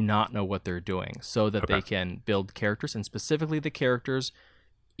do not know what they're doing so that they can build characters, and specifically the characters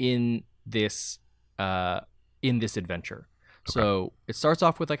in this adventure. Okay. So it starts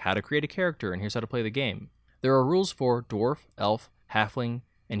off with like how to create a character, and here's how to play the game. There are rules for dwarf, elf, halfling,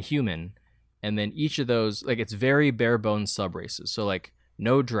 and human, and then each of those, like, it's very bare bones sub races. So like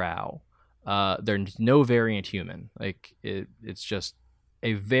no drow, there's no variant human. Like it's just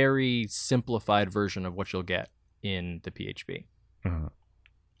a very simplified version of what you'll get in the PHB.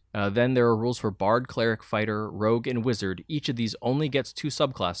 Mm-hmm. Then there are rules for bard, cleric, fighter, rogue, and wizard. Each of these only gets 2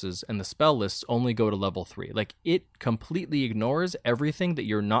 subclasses, and the spell lists only go to level 3. Like, it completely ignores everything that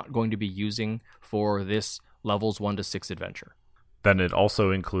you're not going to be using for this levels 1 to 6 adventure. Then it also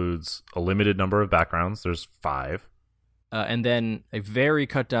includes a limited number of backgrounds. There's 5. And then a very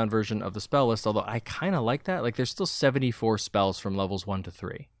cut down version of the spell list, although I kind of like that. Like, there's still 74 spells from levels 1 to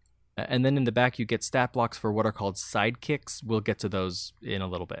 3. And then in the back, you get stat blocks for what are called sidekicks. We'll get to those in a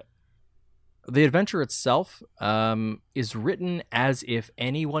little bit. The adventure itself is written as if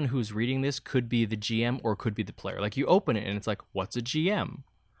anyone who's reading this could be the GM or could be the player. Like, you open it and it's like, what's a GM?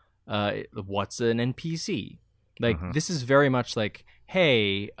 What's an NPC? Like, This is very much like,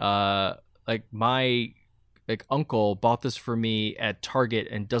 hey, like my like uncle bought this for me at Target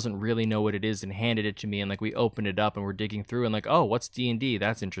and doesn't really know what it is and handed it to me, and like we opened it up and we're digging through and like, oh, what's D&D?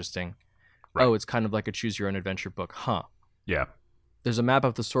 That's interesting. Right. Oh, it's kind of like a choose your own adventure book, huh? Yeah. There's a map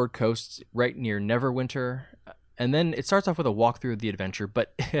of the Sword Coast right near Neverwinter, and then it starts off with a walkthrough of the adventure,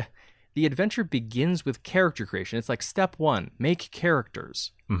 but the adventure begins with character creation. It's like step 1, make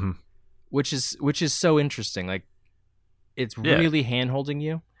characters, which is so interesting. Like, it's really hand-holding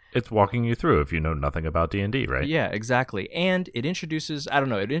you. It's walking you through if you know nothing about D&D, right? Yeah, exactly. And it introduces, I don't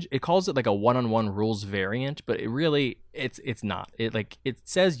know, it calls it like a one-on-one rules variant, but it's not. It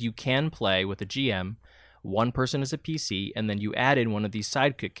says you can play with a GM, one person is a PC, and then you add in one of these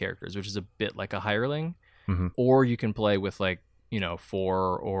sidekick characters, which is a bit like a hireling, or you can play with 4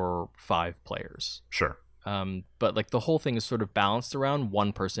 or 5 players. Sure. But like the whole thing is sort of balanced around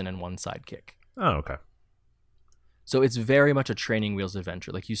one person and one sidekick. Oh, okay. So it's very much a training wheels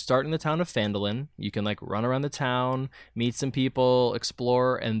adventure. Like, you start in the town of Phandalin, you can like run around the town, meet some people,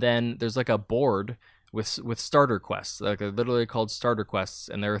 explore, and then there's like a board with starter quests. Like, they're literally called starter quests,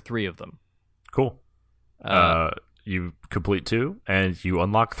 and there are 3 of them. Cool. You complete 2, and you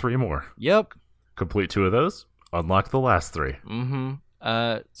unlock 3 more. Yep. Complete 2 of those, unlock the last 3.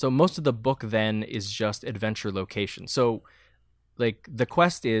 So most of the book then is just adventure location. So like the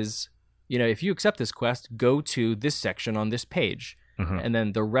quest is, if you accept this quest, go to this section on this page. And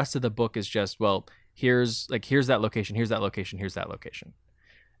then the rest of the book is just, well, here's that location, here's that location, here's that location.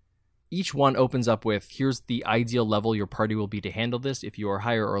 Each one opens up with, here's the ideal level your party will be to handle this. If you are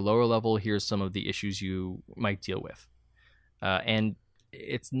higher or lower level, here's some of the issues you might deal with. And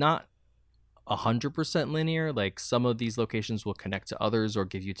it's not 100% linear. Like, some of these locations will connect to others or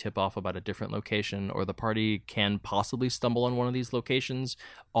give you tip off about a different location, or the party can possibly stumble on one of these locations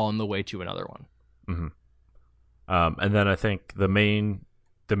on the way to another one. And then I think the main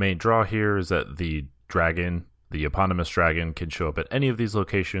draw here is that the eponymous dragon, can show up at any of these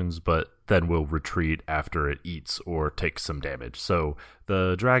locations, but then will retreat after it eats or takes some damage. So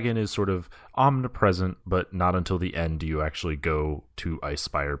the dragon is sort of omnipresent, but not until the end do you actually go to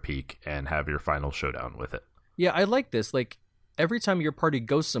Icespire Peak and have your final showdown with it. Yeah, I like this. Like, every time your party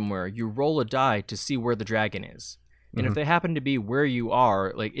goes somewhere, you roll a die to see where the dragon is. And if they happen to be where you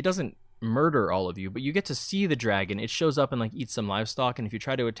are, like, it doesn't murder all of you, but you get to see the dragon. It shows up and like eats some livestock, and if you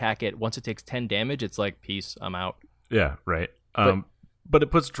try to attack it, once it takes 10 damage, it's like, peace, I'm out. Yeah, right. But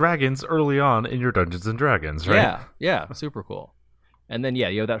it puts dragons early on in your Dungeons and Dragons, right? Yeah, super cool. And then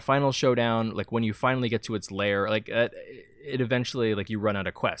you have that final showdown, like when you finally get to its lair, like it eventually, like, you run out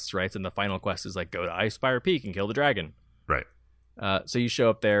of quests, right? And the final quest is like, go to Icespire Peak and kill the dragon. Right. So you show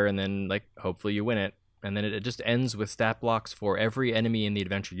up there, and then like hopefully you win it. And then it just ends with stat blocks for every enemy in the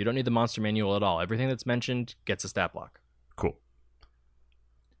adventure. You don't need the monster manual at all. Everything that's mentioned gets a stat block. Cool.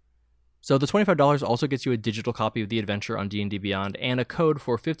 So the $25 also gets you a digital copy of the adventure on D&D Beyond and a code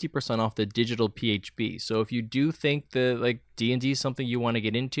for 50% off the digital PHB. So if you do think that like D&D is something you want to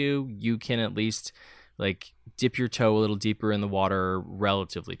get into, you can at least like dip your toe a little deeper in the water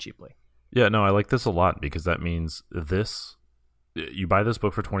relatively cheaply. Yeah, no, I like this a lot, because that means you buy this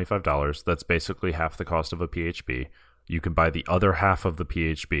book for $25. That's basically half the cost of a PHB. You can buy the other half of the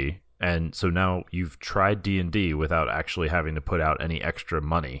PHB, and so now you've tried D&D without actually having to put out any extra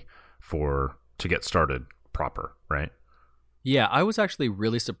money to get started proper, right? Yeah, I was actually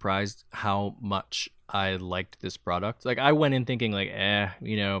really surprised how much I liked this product. Like, I went in thinking like,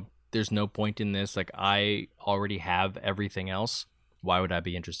 there's no point in this. Like, I already have everything else. Why would I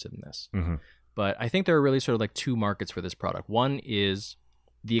be interested in this? But I think there are really sort of like 2 markets for this product. One is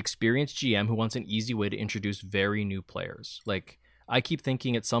the experienced GM who wants an easy way to introduce very new players. Like, I keep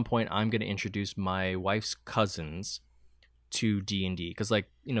thinking at some point I'm going to introduce my wife's cousins to D&D, because like,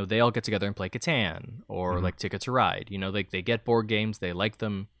 they all get together and play Catan or like Ticket to Ride. Like, they get board games, they like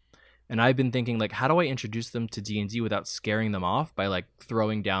them. And I've been thinking, like, how do I introduce them to D&D without scaring them off by like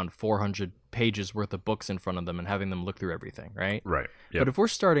throwing down 400 pages worth of books in front of them and having them look through everything, right? Right. Yep. But if we're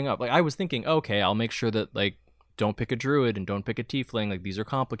starting up, like, I was thinking, okay, I'll make sure that like, don't pick a druid and don't pick a tiefling. Like, these are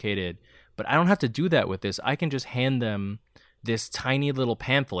complicated. But I don't have to do that with this. I can just hand them this tiny little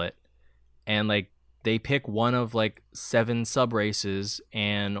pamphlet, and like, they pick one of like 7 sub races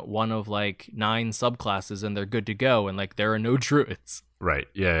and one of like 9 subclasses, and they're good to go. And like, there are no druids. Right.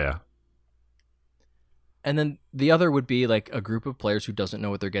 Yeah. And then the other would be like a group of players who doesn't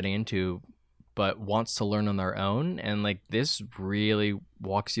know what they're getting into, but wants to learn on their own. And like, this really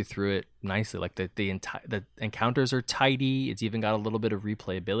walks you through it nicely. Like, the encounters are tidy. It's even got a little bit of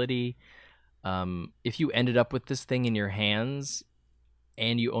replayability. If you ended up with this thing in your hands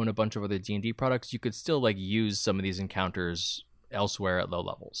and you own a bunch of other D&D products, you could still like use some of these encounters elsewhere at low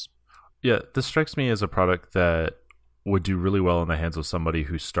levels. Yeah, this strikes me as a product that would do really well in the hands of somebody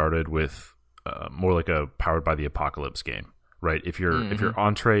who started with more like a Powered by the Apocalypse game, right? If your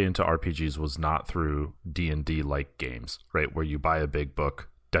entree into RPGs was not through D&D like games, right, where you buy a big book,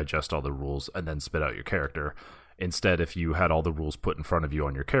 digest all the rules, and then spit out your character. Instead, if you had all the rules put in front of you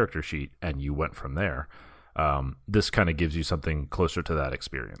on your character sheet and you went from there, this kind of gives you something closer to that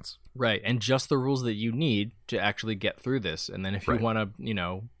experience. Right, and just the rules that you need to actually get through this. And then if you want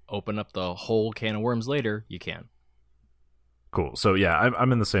to, open up the whole can of worms later, you can. Cool. So yeah,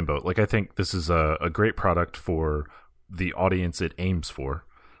 I'm in the same boat. Like, I think this is a great product for the audience it aims for.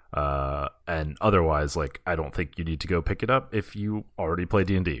 And otherwise, like, I don't think you need to go pick it up if you already play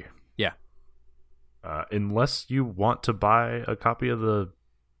D&D. Yeah. Unless you want to buy a copy of the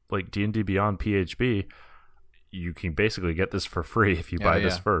like D&D Beyond PHB, you can basically get this for free if you buy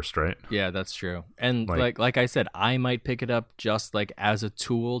this first, right? Yeah, that's true. And like I said, I might pick it up just like as a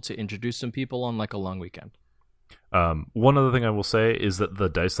tool to introduce some people on like a long weekend. One other thing I will say is that the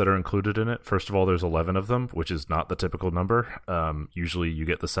dice that are included in it, first of all, there's 11 of them, which is not the typical number. Usually you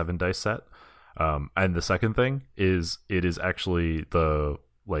get the 7 dice set. And the second thing is it is actually the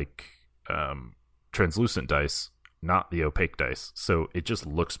translucent dice, not the opaque dice. So it just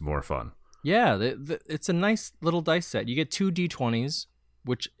looks more fun. Yeah, it's a nice little dice set. You get 2 D20s,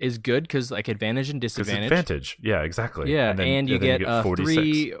 which is good because like advantage and disadvantage. Advantage, yeah, exactly. Yeah, and you get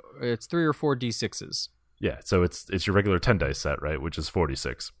 46. It's 3 or 4 D6s. Yeah, so it's your regular 10 dice set, right? Which is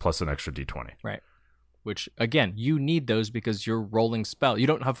 46 plus an extra D20. Right. Which again, you need those because you're rolling spell. You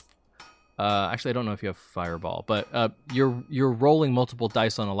don't have. Actually, I don't know if you have Fireball, but you're rolling multiple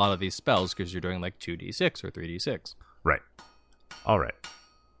dice on a lot of these spells because you're doing like 2d6 or 3d6. Right. All right.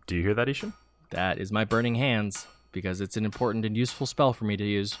 Do you hear that, Ishan? That is my burning hands because it's an important and useful spell for me to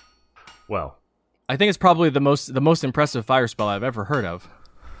use. Well, I think it's probably the most impressive fire spell I've ever heard of.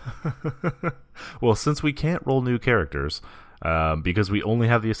 Well, since we can't roll new characters because we only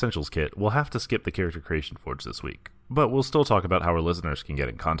have the Essentials kit, we'll have to skip the Character Creation Forge this week. But we'll still talk about how our listeners can get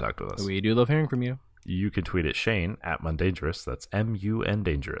in contact with us. We do love hearing from you. You can tweet at Shane at Mundangerous. That's MUN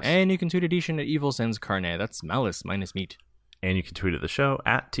Dangerous. And you can tweet at Ishan at Evil Sins Carne. That's malice minus meat. And you can tweet at the show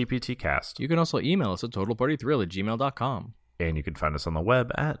at TPTcast. You can also email us at totalpartythrill@gmail.com. And you can find us on the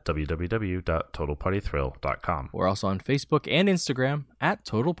web at www.totalpartythrill.com. We're also on Facebook and Instagram at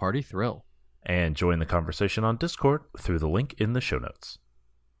Total Party Thrill. And join the conversation on Discord through the link in the show notes.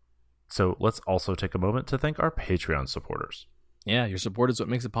 So let's also take a moment to thank our Patreon supporters. Yeah, your support is what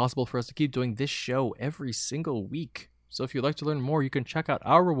makes it possible for us to keep doing this show every single week. So if you'd like to learn more, you can check out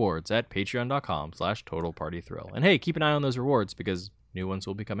our rewards at patreon.com/totalpartythrill. And hey, keep an eye on those rewards because new ones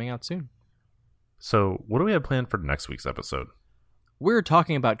will be coming out soon. So what do we have planned for next week's episode? We're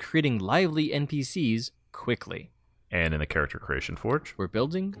talking about creating lively NPCs quickly. And in the Character Creation Forge, we're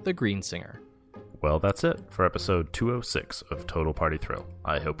building the Green Singer. Well, that's it for episode 206 of Total Party Thrill.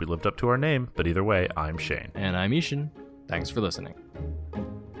 I hope we lived up to our name, but either way, I'm Shane. And I'm Ishan. Thanks for listening.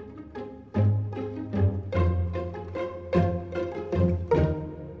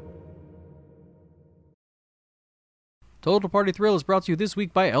 Total Party Thrill is brought to you this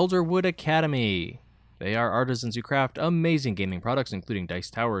week by Elderwood Academy. They are artisans who craft amazing gaming products, including dice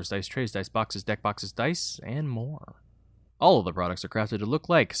towers, dice trays, dice boxes, deck boxes, dice, and more. All of the products are crafted to look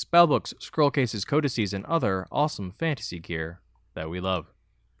like spellbooks, scroll cases, codices, and other awesome fantasy gear that we love.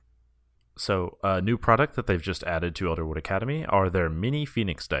 So, a new product that they've just added to Elderwood Academy are their mini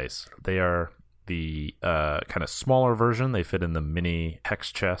Phoenix dice. They are the kind of smaller version. They fit in the mini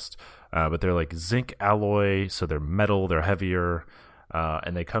hex chest, but they're like zinc alloy, so they're metal, they're heavier,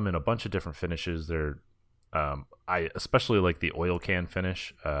 and they come in a bunch of different finishes. They're I especially like the oil can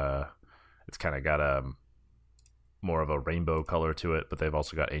finish. It's kind of got more of a rainbow color to it, but they've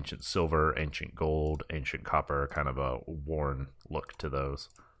also got ancient silver, ancient gold, ancient copper, kind of a worn look to those.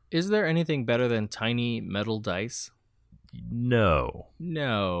 Is there anything better than tiny metal dice? No,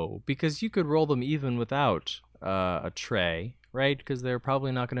 because you could roll them even without a tray, right? Because they're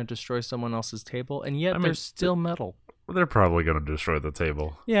probably not going to destroy someone else's table, and yet they're still metal. They're probably going to destroy the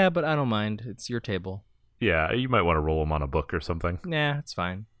table. Yeah, but I don't mind. It's your table. Yeah, you might want to roll them on a book or something. Nah, it's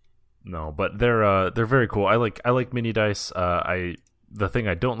fine. No, but they're very cool. I like mini dice. The thing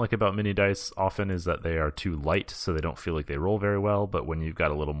I don't like about mini dice often is that they are too light, so they don't feel like they roll very well. But when you've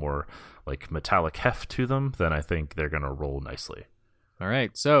got a little more like metallic heft to them, then I think they're going to roll nicely. All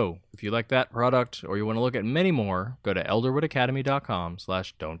right, so if you like that product or you want to look at many more, go to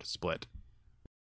elderwoodacademy.com/don't split.